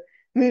the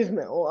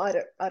movement, or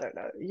I don't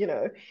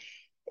know,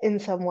 in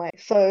some way.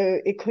 So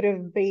it could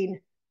have been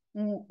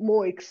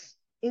more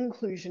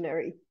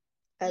inclusionary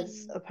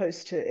as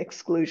opposed to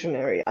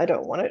exclusionary. I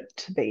don't want it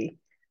to be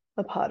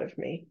a part of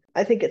me.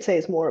 I think it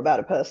says more about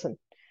a person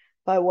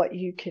by what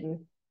you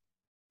can,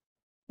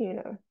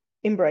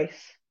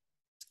 embrace.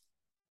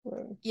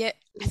 Yeah,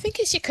 I think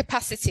it's your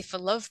capacity for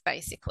love,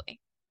 basically.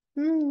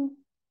 Mm.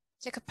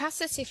 It's your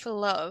capacity for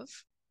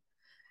love.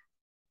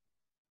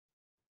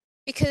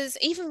 Because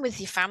even with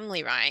your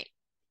family, right?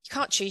 You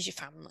can't choose your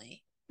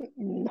family.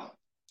 No.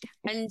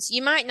 And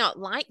you might not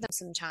like them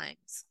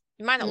sometimes.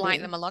 You might not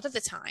like them a lot of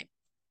the time.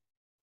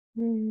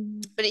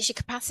 But it's your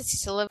capacity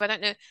to love. I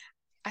don't know.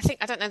 I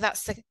don't know,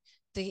 that's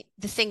the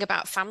thing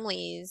about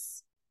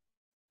families.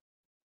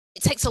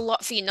 It takes a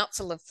lot for you not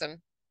to love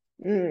them.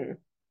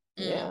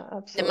 Yeah,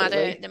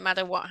 absolutely. No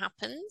matter what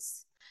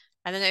happens.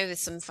 And I know there's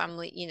some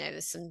family,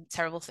 there's some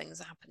terrible things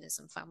that happen in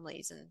some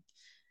families, and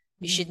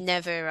you should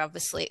never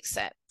obviously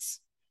accept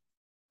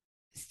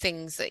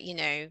things that,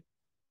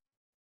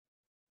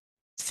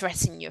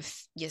 threaten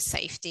your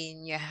safety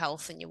and your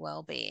health and your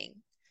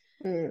well-being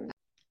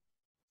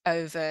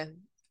over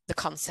the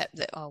concept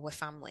that, oh, we're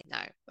family. No,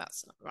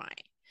 that's not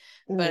right.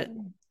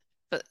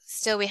 But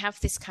still we have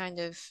this kind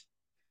of,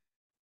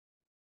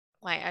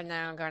 like, I know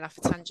I'm going off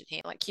a tangent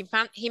here, like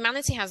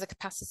humanity has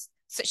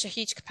such a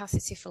huge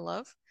capacity for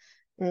love.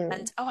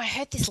 And I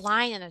heard this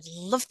line and I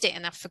loved it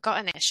and I've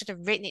forgotten it. I should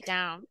have written it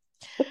down.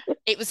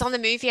 It was on the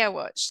movie I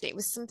watched. It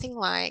was something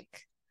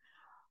like,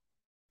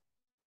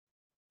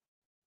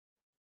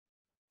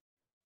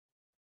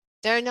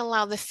 don't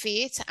allow the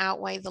fear to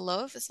outweigh the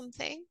love, or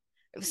something.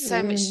 It was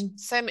so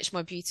much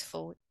more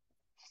beautiful.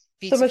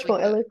 So much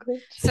more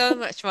eloquent. So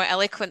much more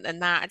eloquent than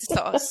that. I just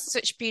thought,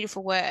 such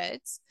beautiful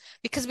words,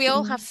 because we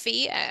all have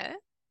fear.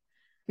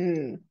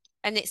 And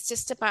it's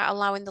just about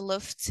allowing the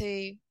love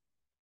to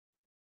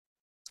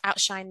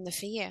outshine the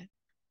fear.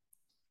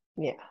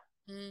 Yeah.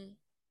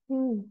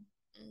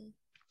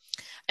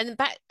 And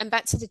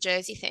back to the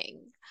jersey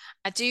thing.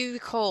 I do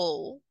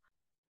recall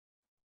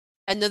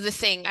another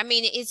thing. I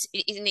mean,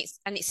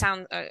 it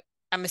sounds.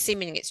 I'm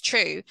assuming it's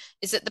true.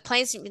 Is that the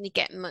players didn't really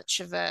get much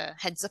of a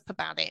heads up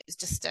about it. It was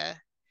just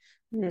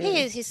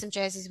here's some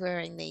jerseys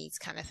wearing these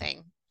kind of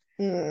thing.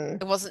 There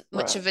wasn't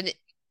much of an,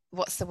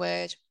 what's the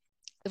word?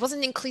 There wasn't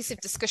an inclusive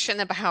discussion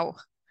about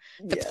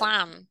the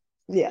plan.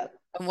 Yeah.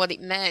 And what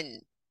it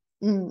meant.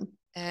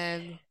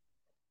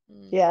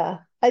 Yeah,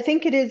 I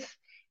think it is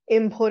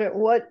important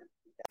what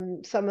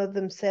some of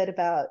them said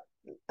about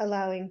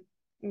allowing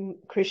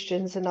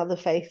Christians and other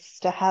faiths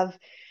to have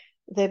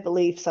their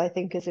beliefs. I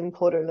think is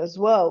important as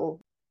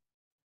well,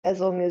 as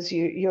long as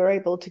you're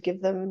able to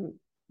give them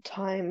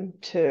time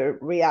to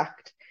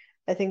react.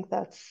 I think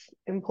that's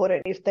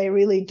important. If they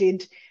really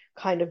did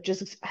kind of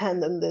just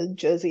hand them the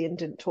jersey and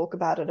didn't talk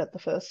about it at the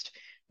first,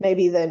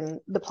 maybe then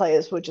the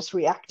players were just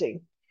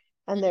reacting.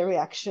 And their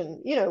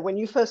reaction, when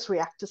you first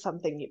react to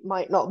something, it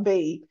might not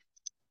be,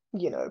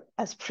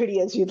 as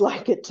pretty as you'd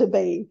like it to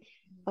be,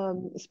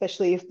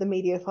 especially if the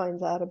media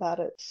finds out about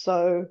it.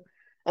 So,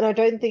 and I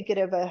don't think it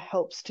ever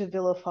helps to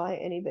vilify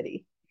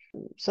anybody.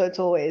 So it's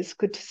always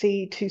good to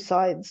see two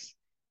sides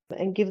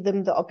and give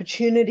them the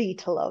opportunity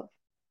to love,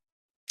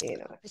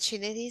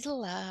 Opportunity to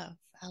love.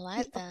 I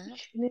like that.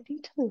 Opportunity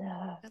to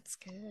love. That's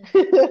good.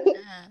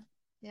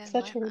 Yeah,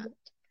 such a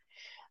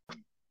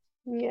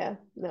Yeah,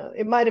 no,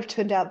 it might have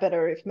turned out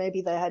better if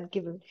maybe they had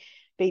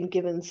been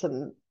given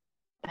some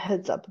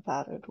heads up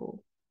about it, or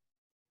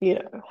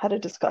had a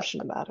discussion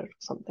about it or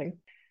something.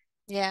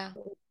 Yeah,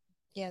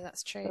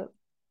 that's true.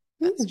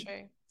 That's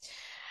true.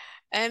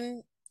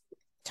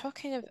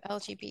 Talking of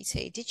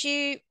LGBT, did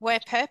you wear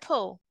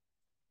purple?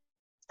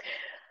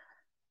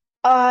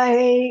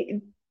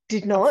 I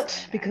did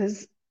not,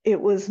 because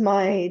it was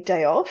my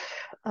day off.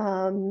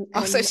 So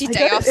it's your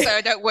day off, so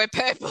I don't wear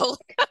purple.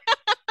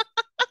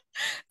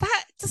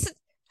 That doesn't.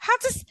 How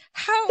do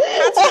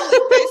you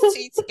link those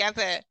two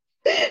together?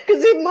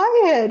 Because in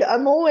my head,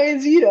 I'm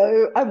always,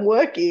 I'm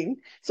working.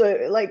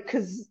 So like,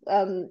 because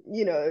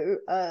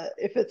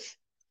if it's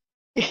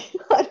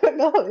I don't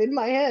know, in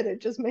my head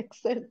it just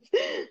makes sense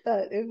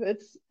that if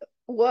it's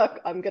work,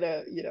 I'm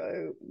gonna,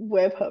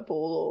 wear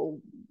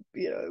purple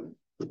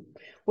or,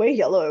 wear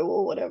yellow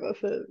or whatever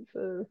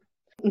for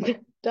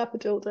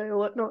Daffodil Day or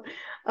whatnot.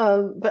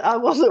 But I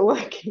wasn't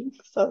working,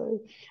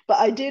 but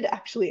I did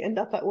actually end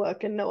up at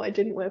work, and no, I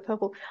didn't wear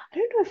purple. I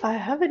don't know if I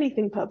have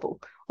anything purple,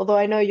 although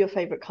I know your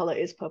favorite color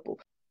is purple.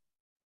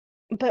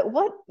 But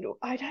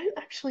I don't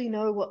actually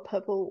know what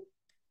Purple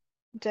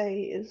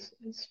Day is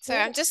So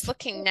I'm just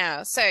looking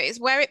now. So it's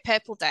Wear It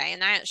Purple Day,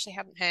 and I actually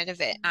hadn't heard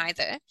of it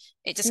either.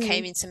 It just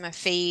came into my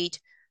feed.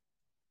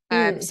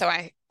 So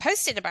I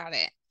posted about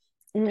it.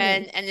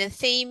 And the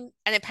theme,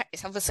 and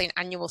it's obviously an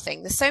annual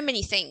thing. There's so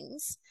many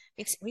things.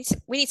 We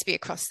need to be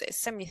across this.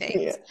 So many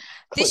things. Yeah,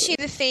 this year,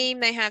 the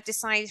theme they have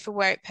decided for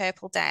Wear It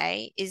Purple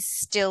Day is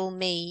Still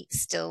Me,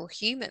 Still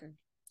Human.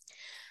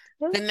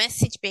 The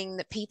message being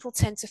that people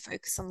tend to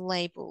focus on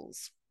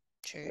labels.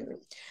 True.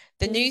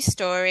 The news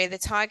story, the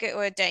target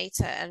or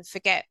data, and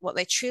forget what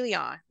they truly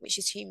are, which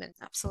is human.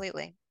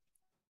 Absolutely.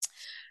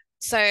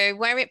 So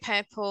Wear It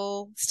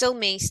Purple, Still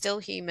Me, Still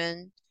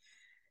Human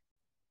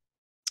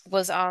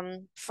was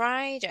on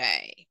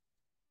Friday,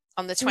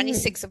 on the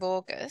 26th of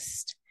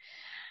August.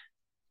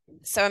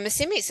 So I'm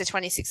assuming it's the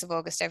 26th of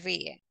August every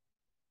year.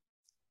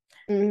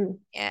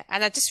 Yeah,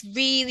 and I just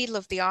really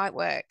love the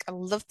artwork. I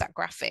love that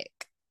graphic.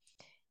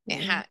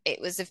 It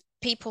was of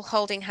people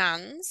holding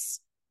hands,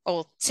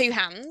 or two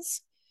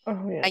hands.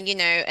 Oh yeah. And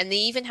and they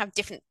even have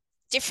different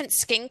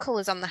skin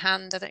colors on the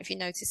hand. I don't know if you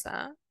noticed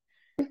that.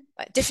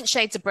 Like different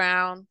shades of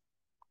brown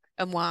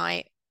and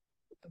white,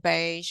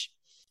 beige.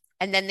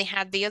 And then they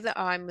had the other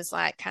arm was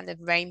like kind of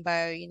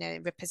rainbow,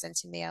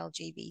 representing the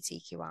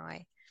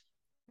LGBTQI.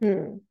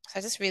 So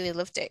I just really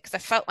loved it because I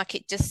felt like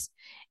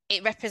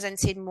it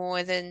represented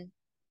more than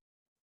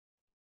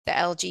the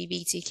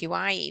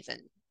LGBTQI even,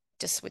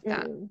 just with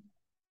that.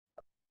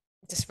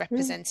 Just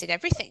represented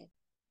everything.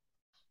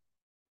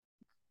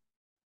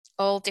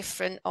 All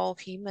different, all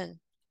human.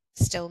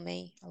 Still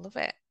me. I love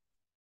it.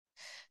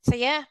 So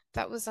yeah,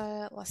 that was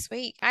last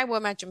week. I wore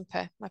my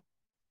jumper. I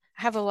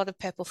have a lot of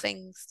purple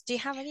things. Do you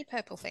have any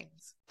purple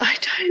things? I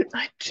don't.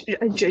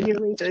 I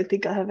genuinely don't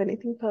think I have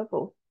anything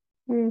purple.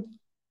 The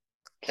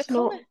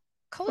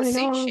color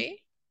suits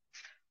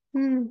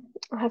you.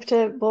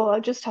 I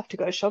just have to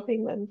go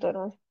shopping then, don't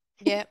I?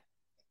 Yeah,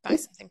 buy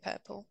something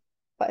purple.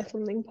 Buy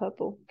something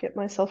purple. Get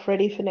myself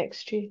ready for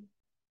next year.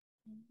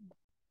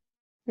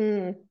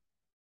 And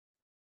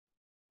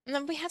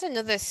then we had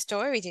another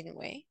story, didn't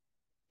we?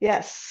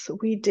 Yes,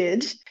 we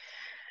did.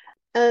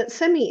 A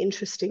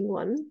semi-interesting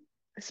one,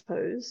 I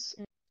suppose,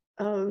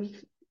 of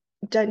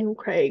Daniel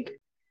Craig.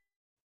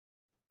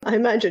 I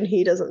imagine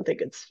he doesn't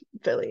think it's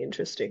fairly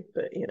interesting,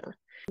 but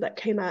that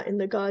came out in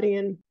The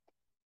Guardian.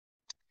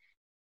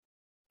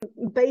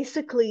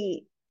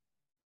 Basically,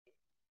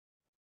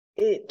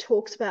 it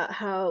talks about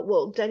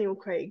how, Daniel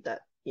Craig,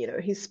 that,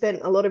 he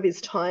spent a lot of his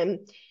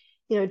time,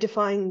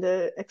 defying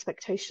the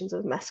expectations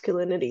of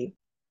masculinity.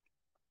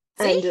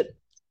 See?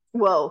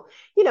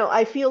 And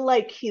I feel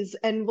like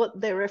and what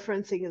they're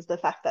referencing is the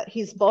fact that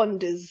his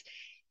Bond is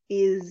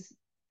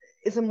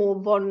a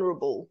more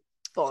vulnerable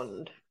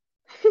Bond.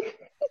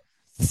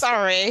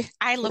 Sorry,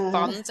 I love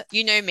Bond.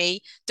 You know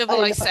me,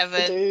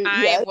 007.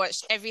 I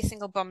watched every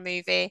single Bond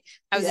movie.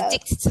 I was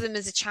addicted to them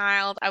as a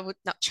child. I would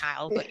not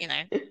child, but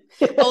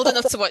old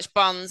enough to watch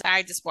Bonds.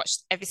 I just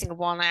watched every single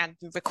one. I had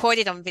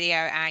recorded on video.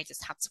 I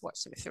just had to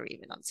watch them if they were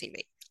even on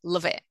TV.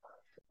 Love it.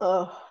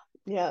 Oh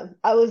yeah,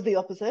 I was the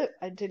opposite.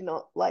 I did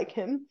not like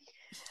him.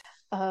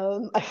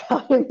 I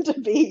found him to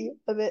be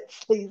a bit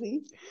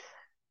sleazy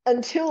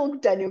until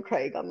Daniel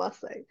Craig, I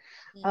must say,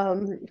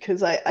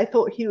 because I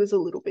thought he was a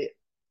little bit,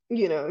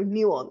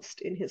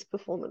 nuanced in his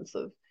performance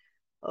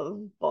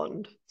of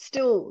Bond.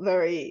 Still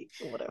very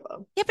whatever.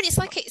 Yeah, but it's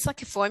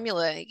like a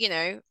formula,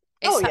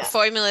 It's that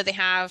formula they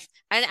have,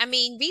 and I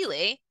mean,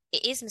 really,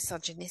 it is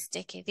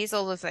misogynistic. It is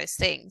all of those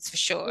things for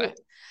sure,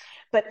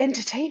 but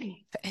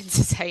entertaining.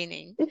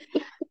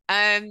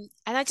 And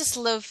I just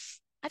love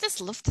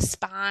the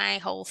spy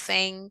whole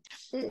thing.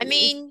 I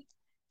mean,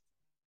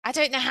 I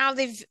don't know how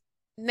they've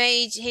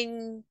made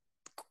him.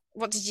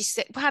 What did you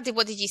say?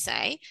 What did you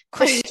say?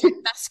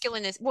 Question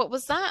masculinity. What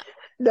was that?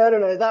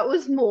 No. That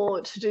was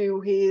more to do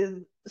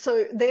with.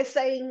 So they're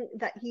saying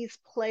that he's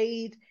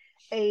played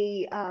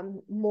a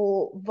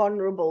more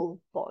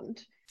vulnerable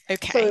Bond.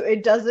 Okay. So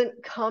it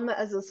doesn't come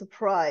as a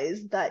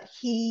surprise that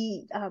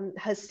he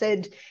has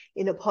said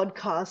in a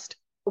podcast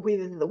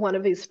with one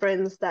of his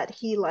friends that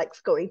he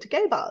likes going to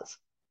gay bars,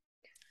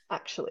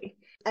 actually.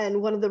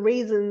 And one of the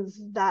reasons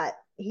that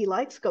he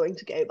likes going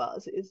to gay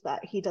bars is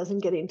that he doesn't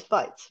get into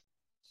fights.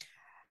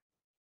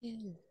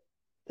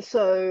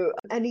 So,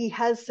 and he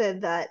has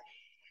said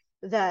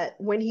that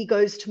when he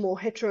goes to more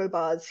hetero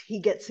bars, he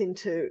gets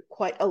into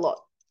quite a lot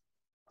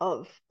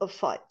of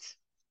fights.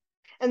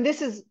 And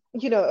this is,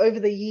 over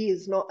the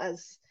years, not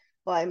as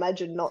well, I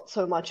imagine not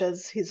so much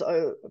as his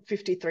own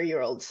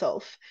 53-year-old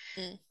self,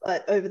 Mm.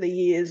 but over the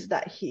years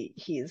that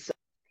he's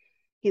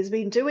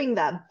been doing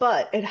that.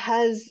 But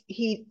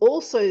he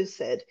also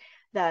said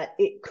that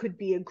it could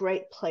be a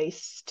great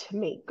place to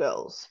meet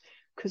girls,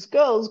 because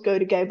girls go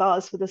to gay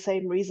bars for the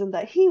same reason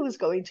that he was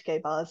going to gay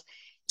bars,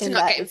 To in not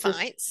that get in it's just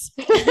fights.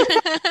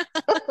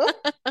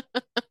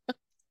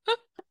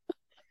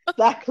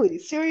 exactly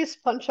serious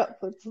punch up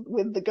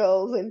with the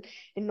girls in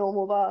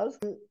normal bars.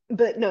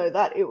 But no,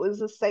 that it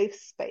was a safe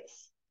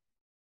space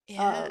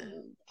Yeah.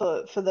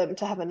 for them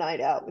to have a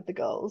night out with the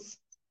girls.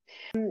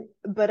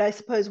 But I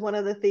suppose one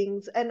of the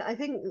things, and I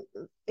think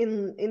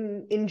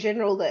in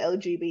general, the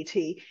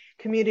LGBT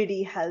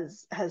community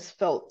has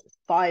felt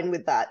fine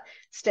with that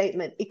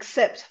statement,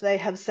 except they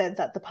have said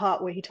that the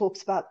part where he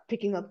talks about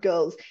picking up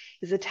girls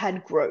is a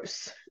tad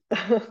gross.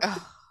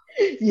 Oh,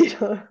 You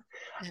know,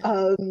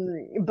 yeah.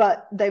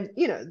 but they've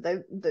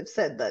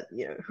said that,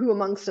 who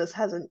amongst us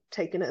hasn't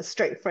taken a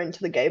straight friend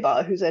to the gay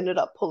bar who's ended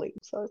up pulling?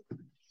 So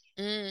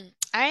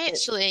I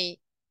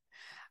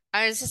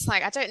was just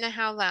like, I don't know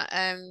how that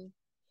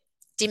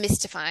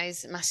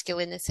demystifies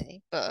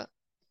masculinity, but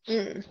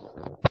mm.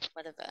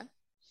 whatever.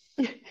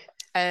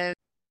 Um,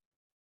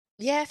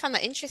 yeah, I found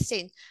that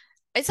interesting.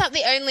 Is that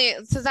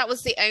so that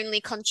was the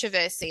only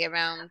controversy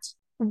around?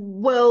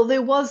 Well,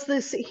 there was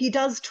this. He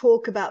does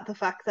talk about the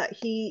fact that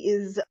he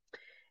is,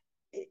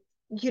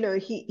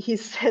 he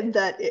said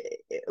that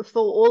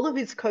for all of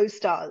his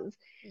co-stars,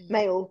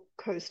 male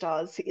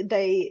co-stars,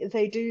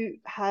 they do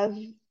have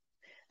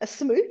a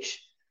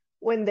smooch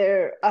when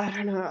they're, I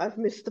don't know, I've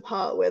missed the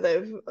part where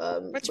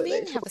What do you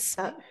mean have a about,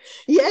 smooch?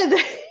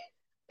 yeah,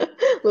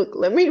 look,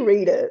 let me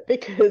read it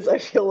because I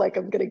feel like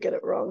I'm gonna get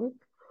it wrong.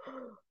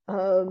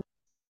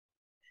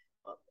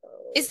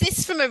 Is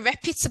this from a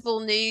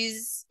reputable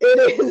news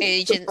It is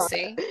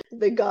agency?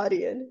 The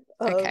Guardian.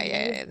 Okay,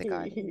 yeah, The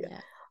Guardian, yeah.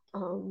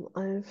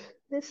 I've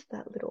missed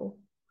that little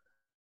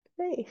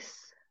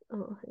face.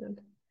 Oh, hang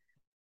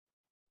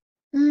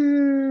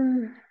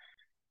on.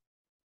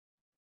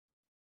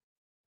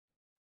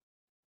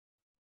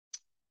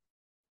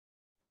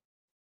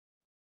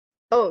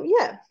 Oh,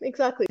 yeah,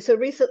 exactly. So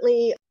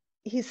recently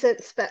he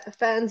sent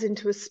fans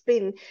into a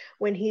spin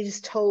when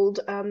he's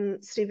told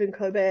Stephen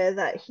Colbert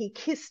that he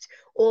kissed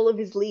all of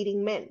his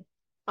leading men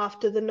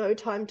after the No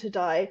Time to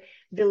Die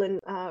villain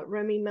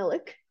Rami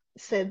Malek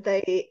said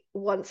they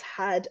once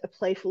had a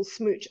playful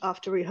smooch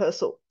after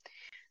rehearsal.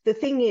 The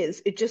thing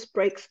is, it just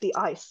breaks the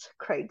ice,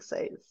 Craig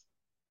says.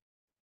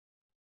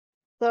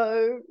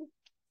 So,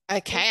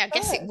 Okay, I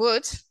guess it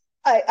would.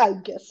 I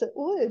guess it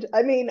would.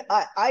 I mean,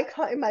 I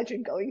can't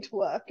imagine going to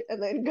work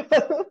and then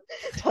go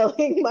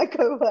telling my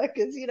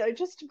co-workers,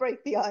 just to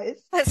break the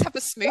ice. Let's have a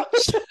smooch.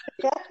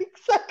 Yeah,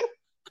 exactly.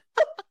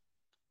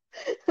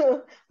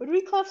 Would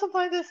we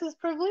classify this as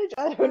privilege?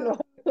 I don't know.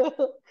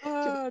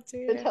 Oh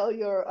dear. To tell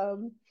your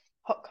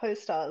hot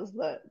co-stars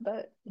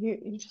that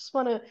you just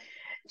want to,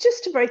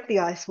 just to break the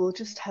ice, we'll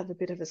just have a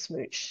bit of a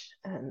smooch.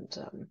 And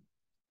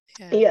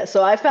yeah,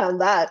 so I found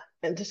that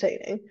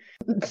entertaining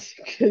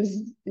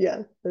because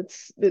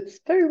it's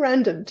very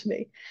random to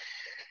me.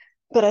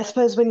 But I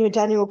suppose when you're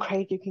Daniel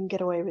Craig, you can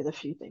get away with a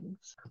few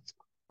things.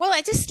 Well,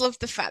 I just love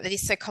the fact that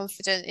he's so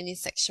confident in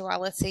his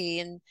sexuality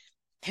and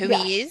who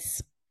he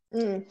is.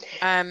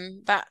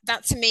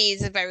 That to me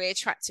is a very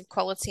attractive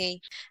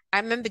quality. I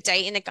remember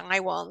dating a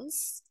guy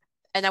once,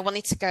 and I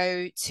wanted to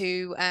go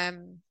to a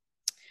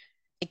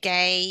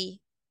gay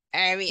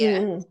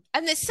area,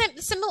 and there's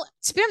similar.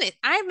 To be honest,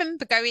 I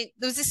remember going.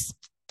 There was this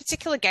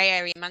particular gay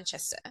area in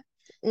Manchester,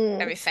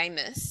 very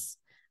famous.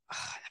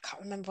 Oh, I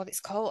can't remember what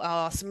it's called.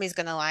 Oh, somebody's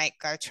gonna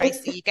go,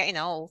 Tracy, you're getting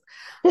old.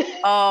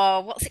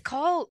 Oh, what's it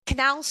called?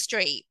 Canal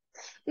Street.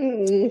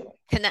 And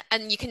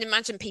you can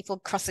imagine people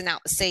crossing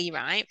out the sea,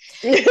 right?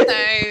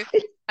 So,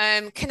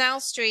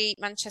 Canal Street,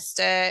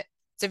 Manchester,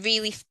 it's a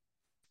really,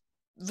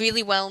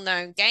 really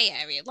well-known gay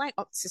area, like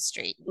Oxford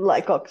Street.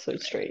 Like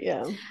Oxford Street,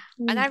 yeah.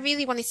 And I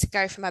really wanted to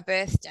go for my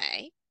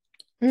birthday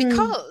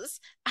because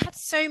I had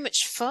so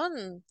much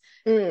fun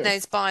in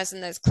those bars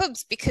and those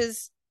clubs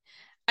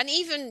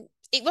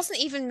it wasn't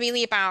even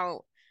really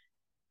about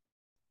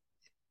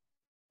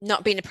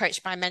not being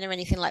approached by men or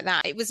anything like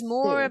that. It was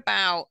more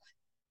about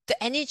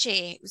the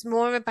energy. It was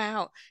more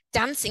about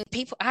dancing.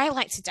 I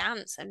like to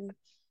dance, and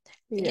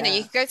you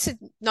could go to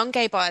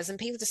non-gay bars and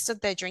people just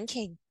stood there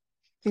drinking.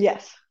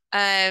 Yes.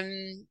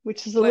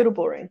 Which is a little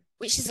boring.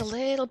 Which is a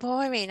little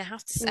boring, I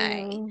have to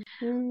say.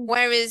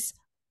 Whereas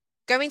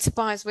going to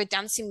bars where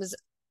dancing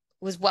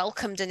was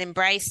welcomed and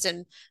embraced,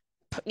 and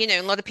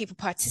a lot of people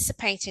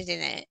participated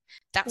in it.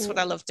 That's what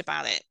I loved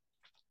about it.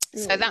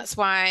 So that's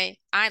why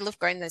I love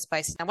going to those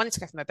places. I wanted to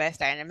go for my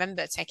birthday, and I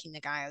remember taking the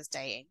guy I was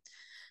dating,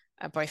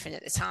 a boyfriend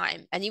at the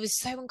time, and he was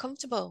so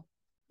uncomfortable.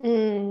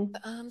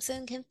 I'm so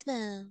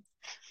uncomfortable.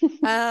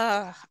 And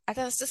I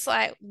was just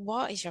like,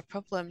 what is your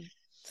problem?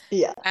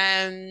 Yeah.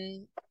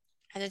 And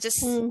I just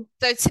so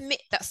to me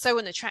that's so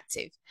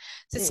unattractive.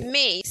 So to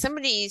me,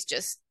 somebody who's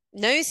just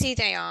knows who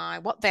they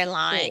are, what they're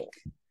like,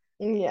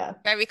 yeah,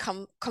 very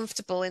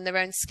comfortable in their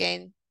own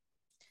skin,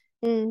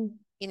 Mm.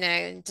 you know,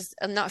 and just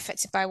are not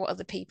affected by what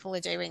other people are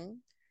doing,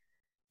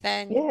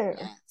 then Yeah.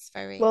 yeah, it's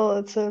very Well,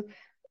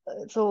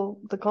 it's all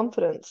the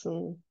confidence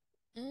and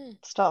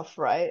mm, stuff,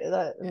 right?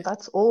 yeah.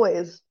 That's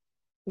always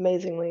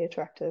amazingly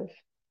attractive.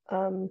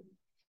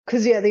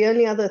 Because yeah, the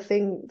only other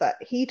thing that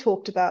he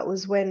talked about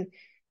was when,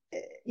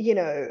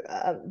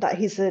 that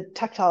he's a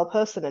tactile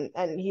person,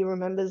 and he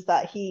remembers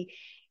that he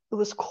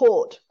was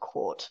caught.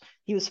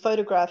 He was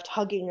photographed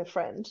hugging a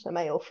friend, a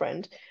male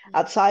friend, Mm.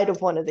 outside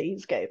of one of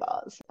these gay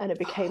bars, and it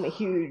became a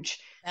huge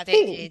That it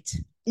thing. did.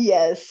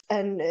 Yes,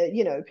 and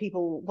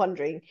people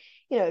wondering,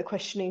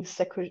 questioning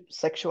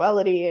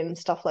sexuality and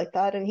stuff like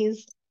that, and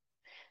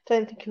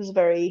don't think he was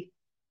very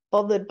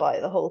bothered by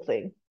the whole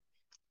thing.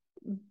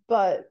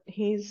 But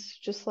he's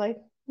just like,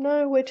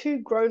 no, we're two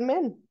grown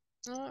men,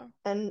 Oh,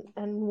 and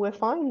we're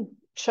fine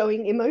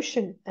showing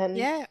emotion and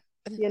yeah.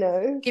 And you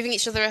know, giving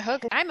each other a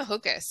hug. I'm a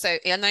hugger, so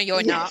I know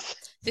you're not. yes,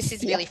 This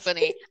is really yes,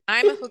 funny.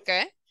 I'm a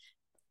hugger.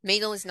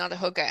 Meadle is not a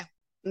hugger.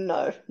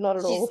 no, not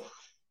at She's all.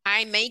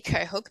 I make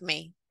her hug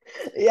me.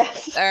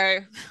 Yes, So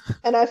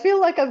and I feel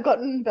like I've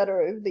gotten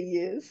better over the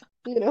years,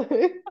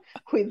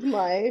 with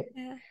my,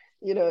 yeah.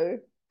 you know,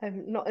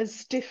 I'm not as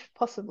stiff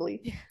possibly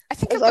Yeah. I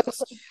think as I've I got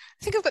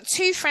I think I've got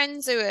two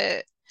friends who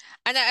are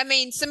and I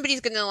mean somebody's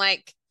gonna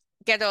like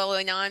get all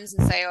in arms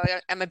and say, "Oh,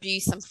 I'm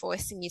abused, I'm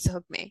forcing you to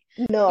hug me."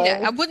 You know,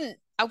 no,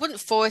 I wouldn't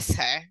force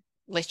her,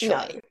 no,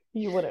 literally.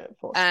 you wouldn't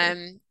force me.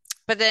 Um,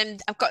 but then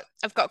I've got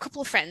a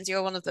couple of friends,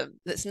 you're one of them,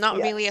 that's not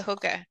really a Yes.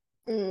 hugger.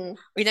 Mm.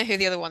 We know who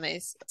the other one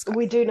is. That's quite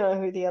We do funny. know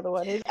who the other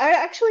one is.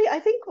 I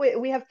think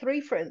we have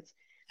three friends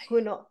who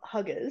are not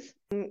huggers.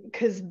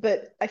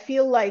 But I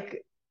feel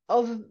like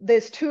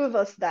there's two of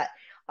us that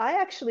I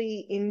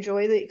actually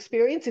enjoy the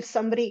experience. If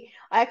somebody,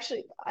 I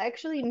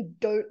actually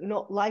don't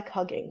not like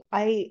hugging.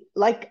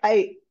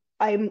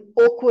 I'm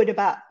awkward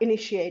about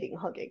initiating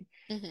hugging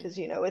Hmm. because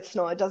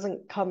it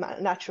doesn't come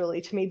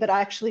naturally to me. But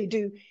I actually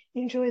do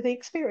enjoy the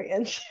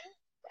experience.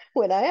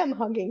 When I am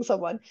hugging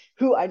someone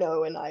who I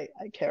know and I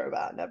care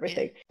about and Yeah.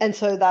 everything. And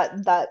so that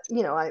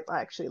I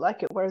actually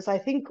like it. Whereas I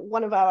think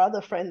one of our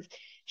other friends,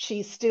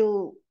 she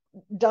still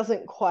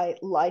doesn't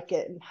quite like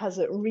it and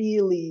hasn't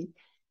really,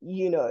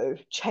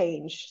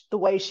 changed the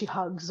way she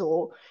hugs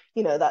or,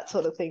 that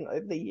sort of thing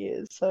over the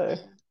years. So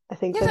Mm. I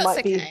think Yeah, there that's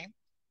might be, okay.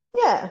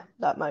 yeah,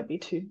 that might be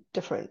two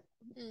different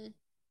Mm,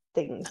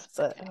 things. that's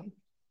But okay.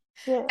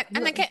 yeah,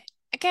 And no. I get,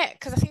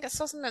 because I think I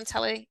saw something on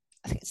telly.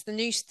 I think it's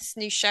this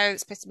new show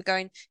that's supposed to be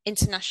going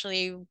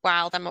internationally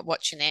wild. I'm not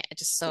watching it. I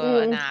just saw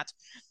an Mm,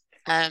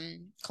 ad,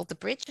 called The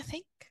Bridge, I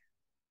think.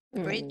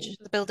 mm,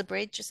 The Build a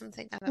Bridge or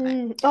something. I don't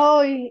know.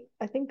 Oh,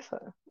 I think so.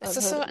 So I've I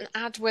heard saw of an it.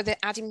 ad where they're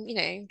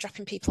adding,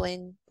 dropping people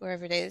in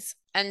wherever it is.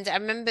 And I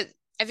remember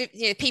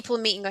people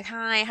meeting going,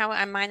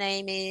 "Hi, my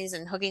name is,"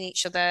 and hugging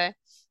each other.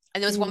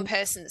 And there was one Mm,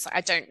 person that's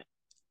like,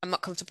 I'm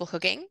not comfortable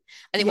hugging.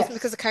 And it wasn't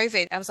because yes. of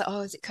COVID. I was like,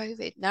 "Oh, is it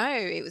COVID?" No,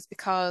 it was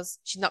because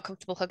she's not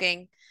comfortable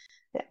hugging.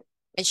 Yeah.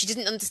 And she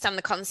didn't understand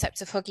the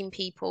concept of hugging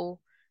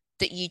people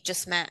that you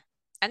just met.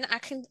 And I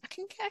can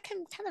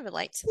kind of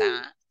relate to Mm,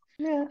 that.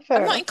 yeah, I'm fair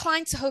not enough.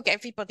 inclined to hug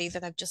everybody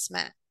that I've just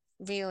met.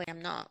 Really,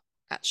 I'm not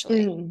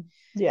actually. Mm,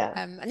 yeah,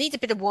 I need a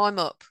bit of warm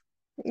up.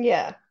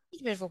 yeah,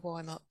 Need a bit of a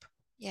warm up.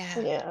 Yeah.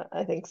 yeah,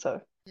 I think so.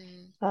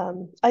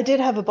 Mm. I did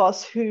have a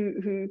boss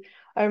who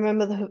I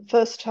remember the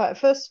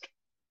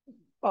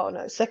oh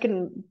no,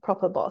 second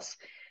proper boss.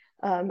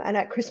 And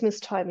at Christmas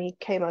time, he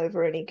came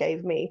over and he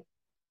gave me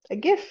a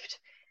gift,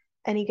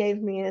 and he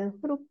gave me a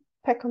little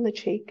peck on the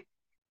cheek.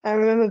 I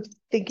remember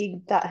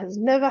thinking that has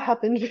never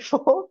happened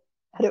before,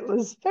 and it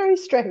was very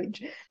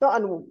strange.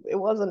 It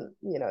wasn't,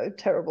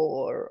 terrible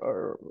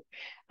or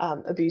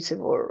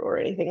abusive or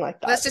anything like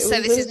Let's that. just It say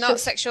was this is it was not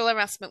just sexual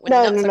harassment. We're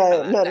no, not no, talking no,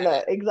 about that. no, no, No, no.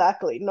 no,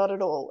 exactly, not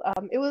at all.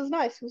 It was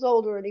nice. He was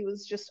older, and he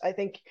was just, I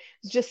think,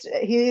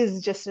 he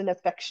is just an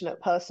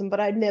affectionate person. But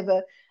I'd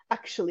never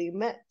actually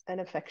met an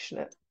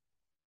affectionate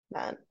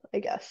man, I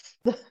guess.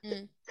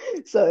 Mm.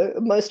 So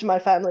most of my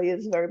family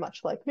is very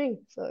much like me.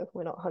 So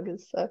we're not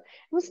huggers. So it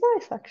was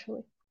nice,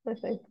 actually. I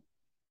Mm. think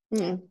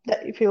Yeah.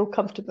 that you feel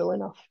comfortable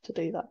enough to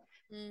do that.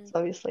 Mm. So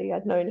obviously,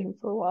 I'd known him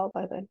for a while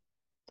by then.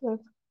 So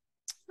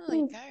Oh, there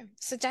you mm, go.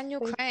 So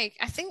Daniel so- Craig,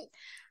 I think,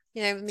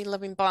 with me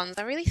loving Bond,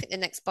 I really think the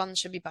next Bond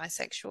should be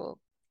bisexual.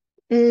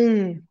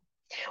 mm.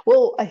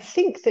 Well, I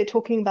think they're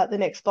talking about the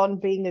next Bond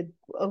being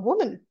a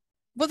woman.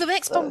 Well, the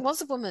next So Bond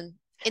was a woman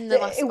in the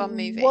last it Bond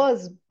movie.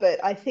 was,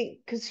 but I think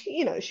because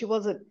she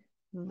wasn't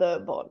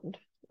the Bond.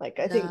 Like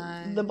I think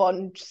the No.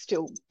 Bond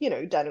still,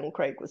 Daniel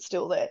Craig was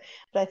still there,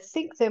 but I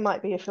think there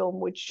might be a film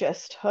with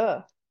just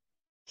her.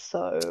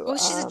 So Well,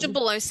 she's a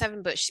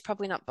 007, but she's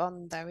probably not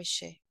Bond, though, is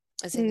she?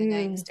 As in the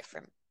name's mm,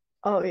 different.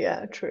 oh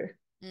yeah, true.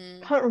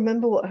 Mm, Can't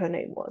remember what her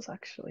name was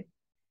actually.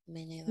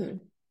 me neither. Hmm.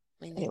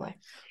 Me neither. Anyway,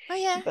 Oh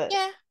yeah, but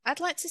yeah. I'd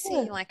like to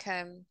yeah. see like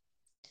a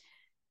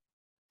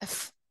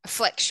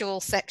flexual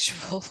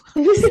sexual.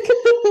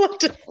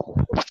 What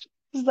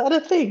is that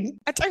a thing?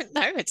 I don't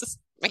know. I just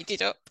made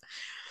it up.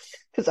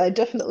 Because I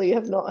definitely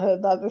have not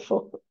heard that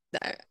before.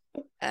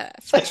 No,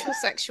 flexual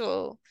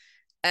sexual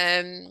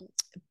um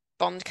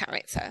Bond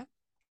character.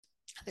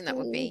 I think that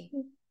would be,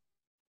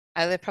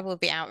 there'd probably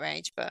be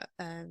outrage, but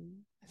I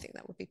think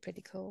that would be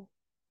pretty cool.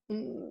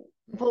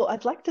 Well,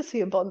 I'd like to see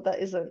a Bond that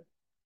isn't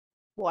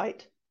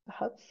white,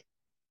 perhaps.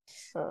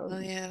 Oh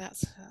yeah,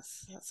 that's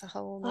a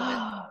whole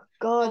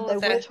God, they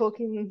were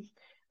talking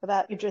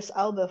about Idris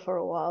Elba for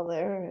a while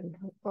there, and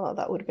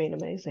that would have been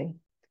amazing.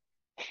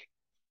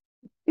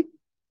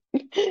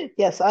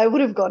 Yes, I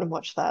would have gone and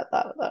watched that.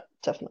 That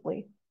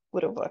definitely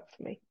would have worked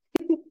for me.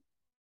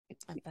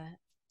 I bet.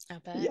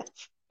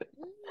 Yes.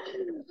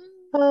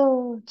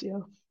 Oh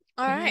dear.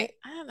 All right.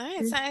 I don't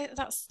know.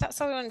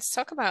 That's all we wanted to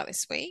talk about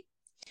this week.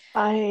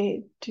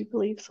 I do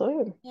believe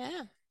so.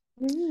 Yeah.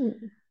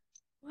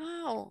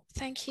 Wow.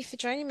 Thank you for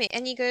joining me.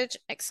 Any good,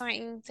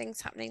 exciting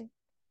things happening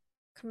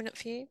coming up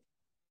for you?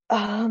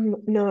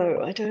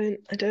 No, I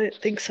don't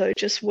think so.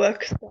 Just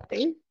work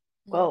starting.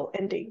 Well,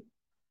 ending.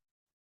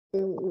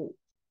 No,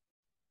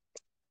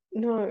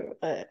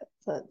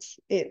 that's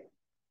it.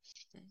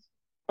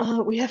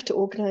 We have to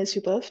organize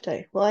your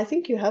birthday. Well, I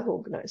think you have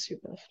organized your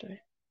birthday.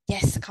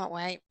 Yes, I can't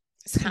wait.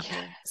 It's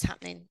happening. It's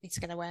happening. Need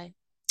to get away.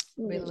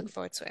 Really look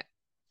forward to it.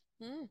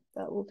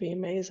 That will be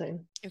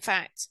amazing. In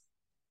fact,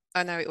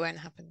 I know it won't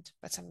happen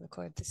by the time I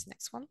record this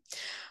next one.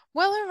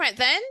 Well, all right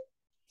then.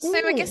 So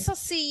I guess I'll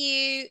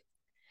see you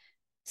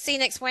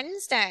next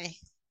Wednesday.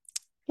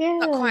 Yeah.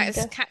 Not quite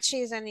as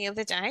catchy as any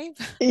other day.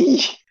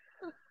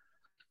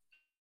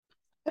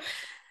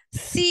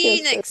 See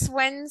you next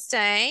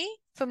Wednesday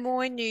for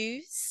more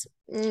news.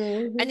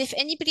 And if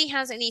anybody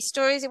has any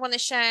stories they want to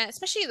share,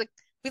 especially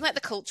we like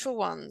the cultural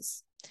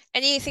ones,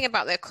 anything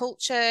about their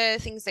culture,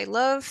 things they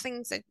love,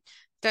 things they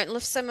don't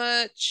love so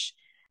much,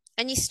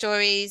 any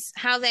stories,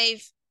 how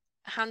they've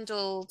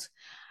handled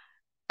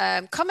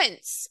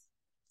comments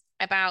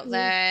about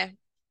their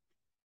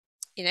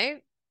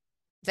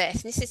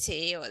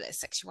ethnicity or their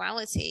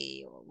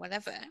sexuality or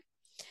whatever.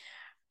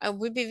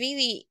 We'd be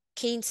really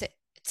keen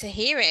to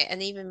hear it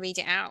and even read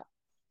it out.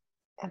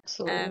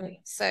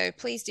 Absolutely. So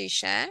please do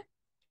share.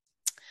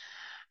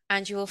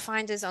 And you will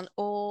find us on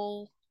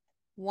All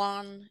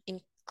One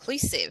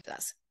Inclusive.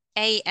 That's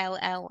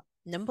ALL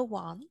number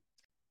 1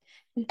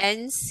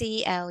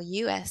 NCLUSIVE.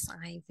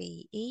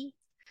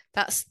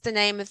 That's the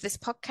name of this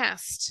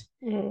podcast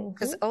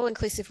because All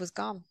Inclusive was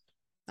gone.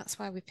 That's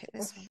why we picked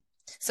this one.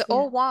 So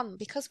All One,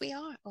 because we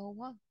are all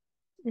one.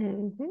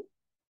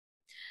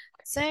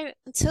 So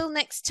until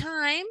next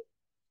time,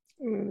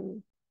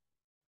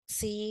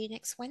 see you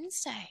next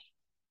Wednesday.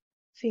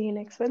 See you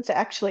next Wednesday.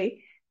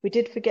 Actually, we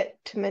did forget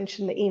to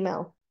mention the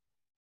email.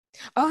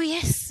 Oh,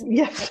 yes.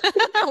 Yes.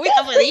 We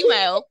have an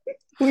email.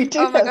 We do.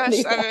 Oh my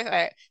gosh.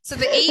 Right. So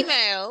the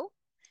email,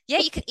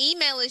 you can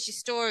email us your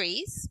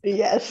stories.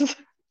 Yes.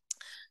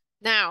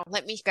 Now,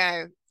 let me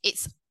go.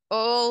 It's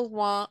all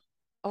one.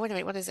 Oh, wait a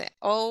minute. What is it?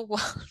 All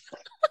one.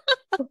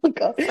 Oh,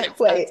 God.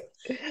 Wait.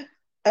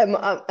 Am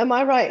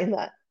I right in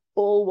that?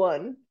 All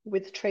one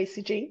with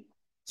Tracy G?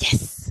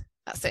 Yes,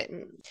 that's it.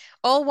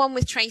 All one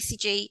with Tracy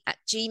G at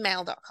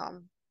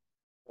gmail.com.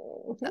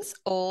 That's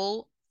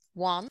all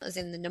one, as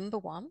in the number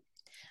 1,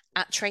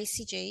 at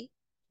Tracy G.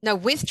 No,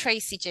 with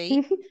Tracy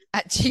G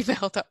at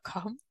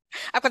gmail.com.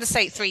 I've got to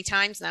say it 3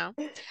 times now.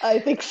 I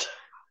think so.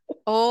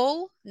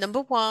 All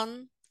number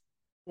 1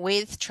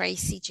 with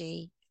Tracy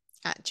G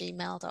at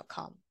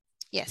gmail.com.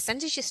 Yes,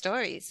 send us your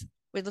stories.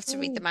 We'd love to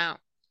read them out.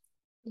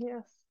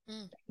 Yes.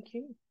 Thank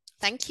you.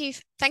 Thank you.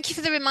 Thank you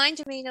for the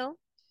reminder, Meenal.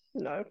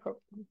 No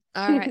problem.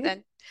 All right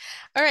then.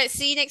 All right,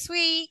 see you next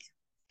week.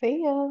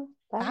 See ya.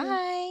 Bye.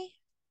 Bye.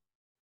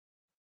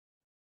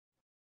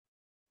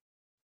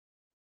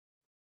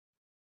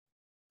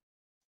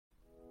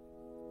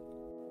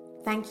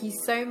 Thank you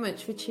so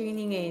much for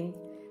tuning in.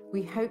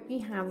 We hope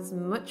you have as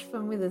much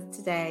fun with us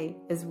today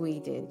as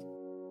we did.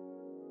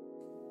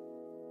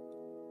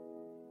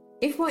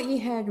 If what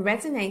you heard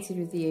resonated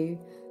with you,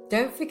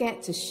 don't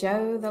forget to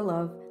show the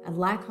love and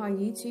like our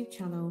YouTube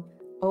channel,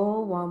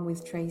 All One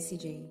with Tracy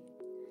G.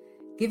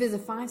 Give us a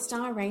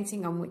 5-star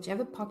rating on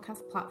whichever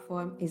podcast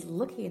platform is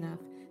lucky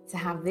enough to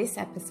have this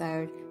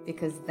episode,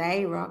 because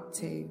they rock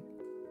too.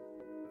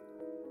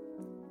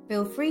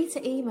 Feel free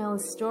to email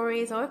us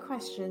stories or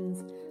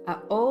questions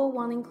at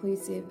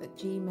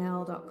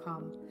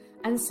alloneinclusive@gmail.com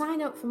and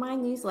sign up for my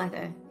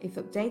newsletter if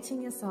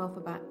updating yourself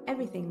about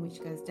everything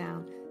which goes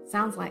down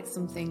sounds like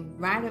something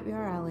right up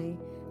your alley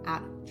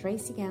at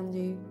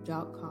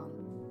tracygandu.com.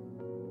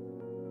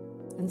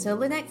 Until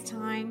the next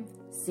time,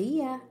 see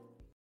ya!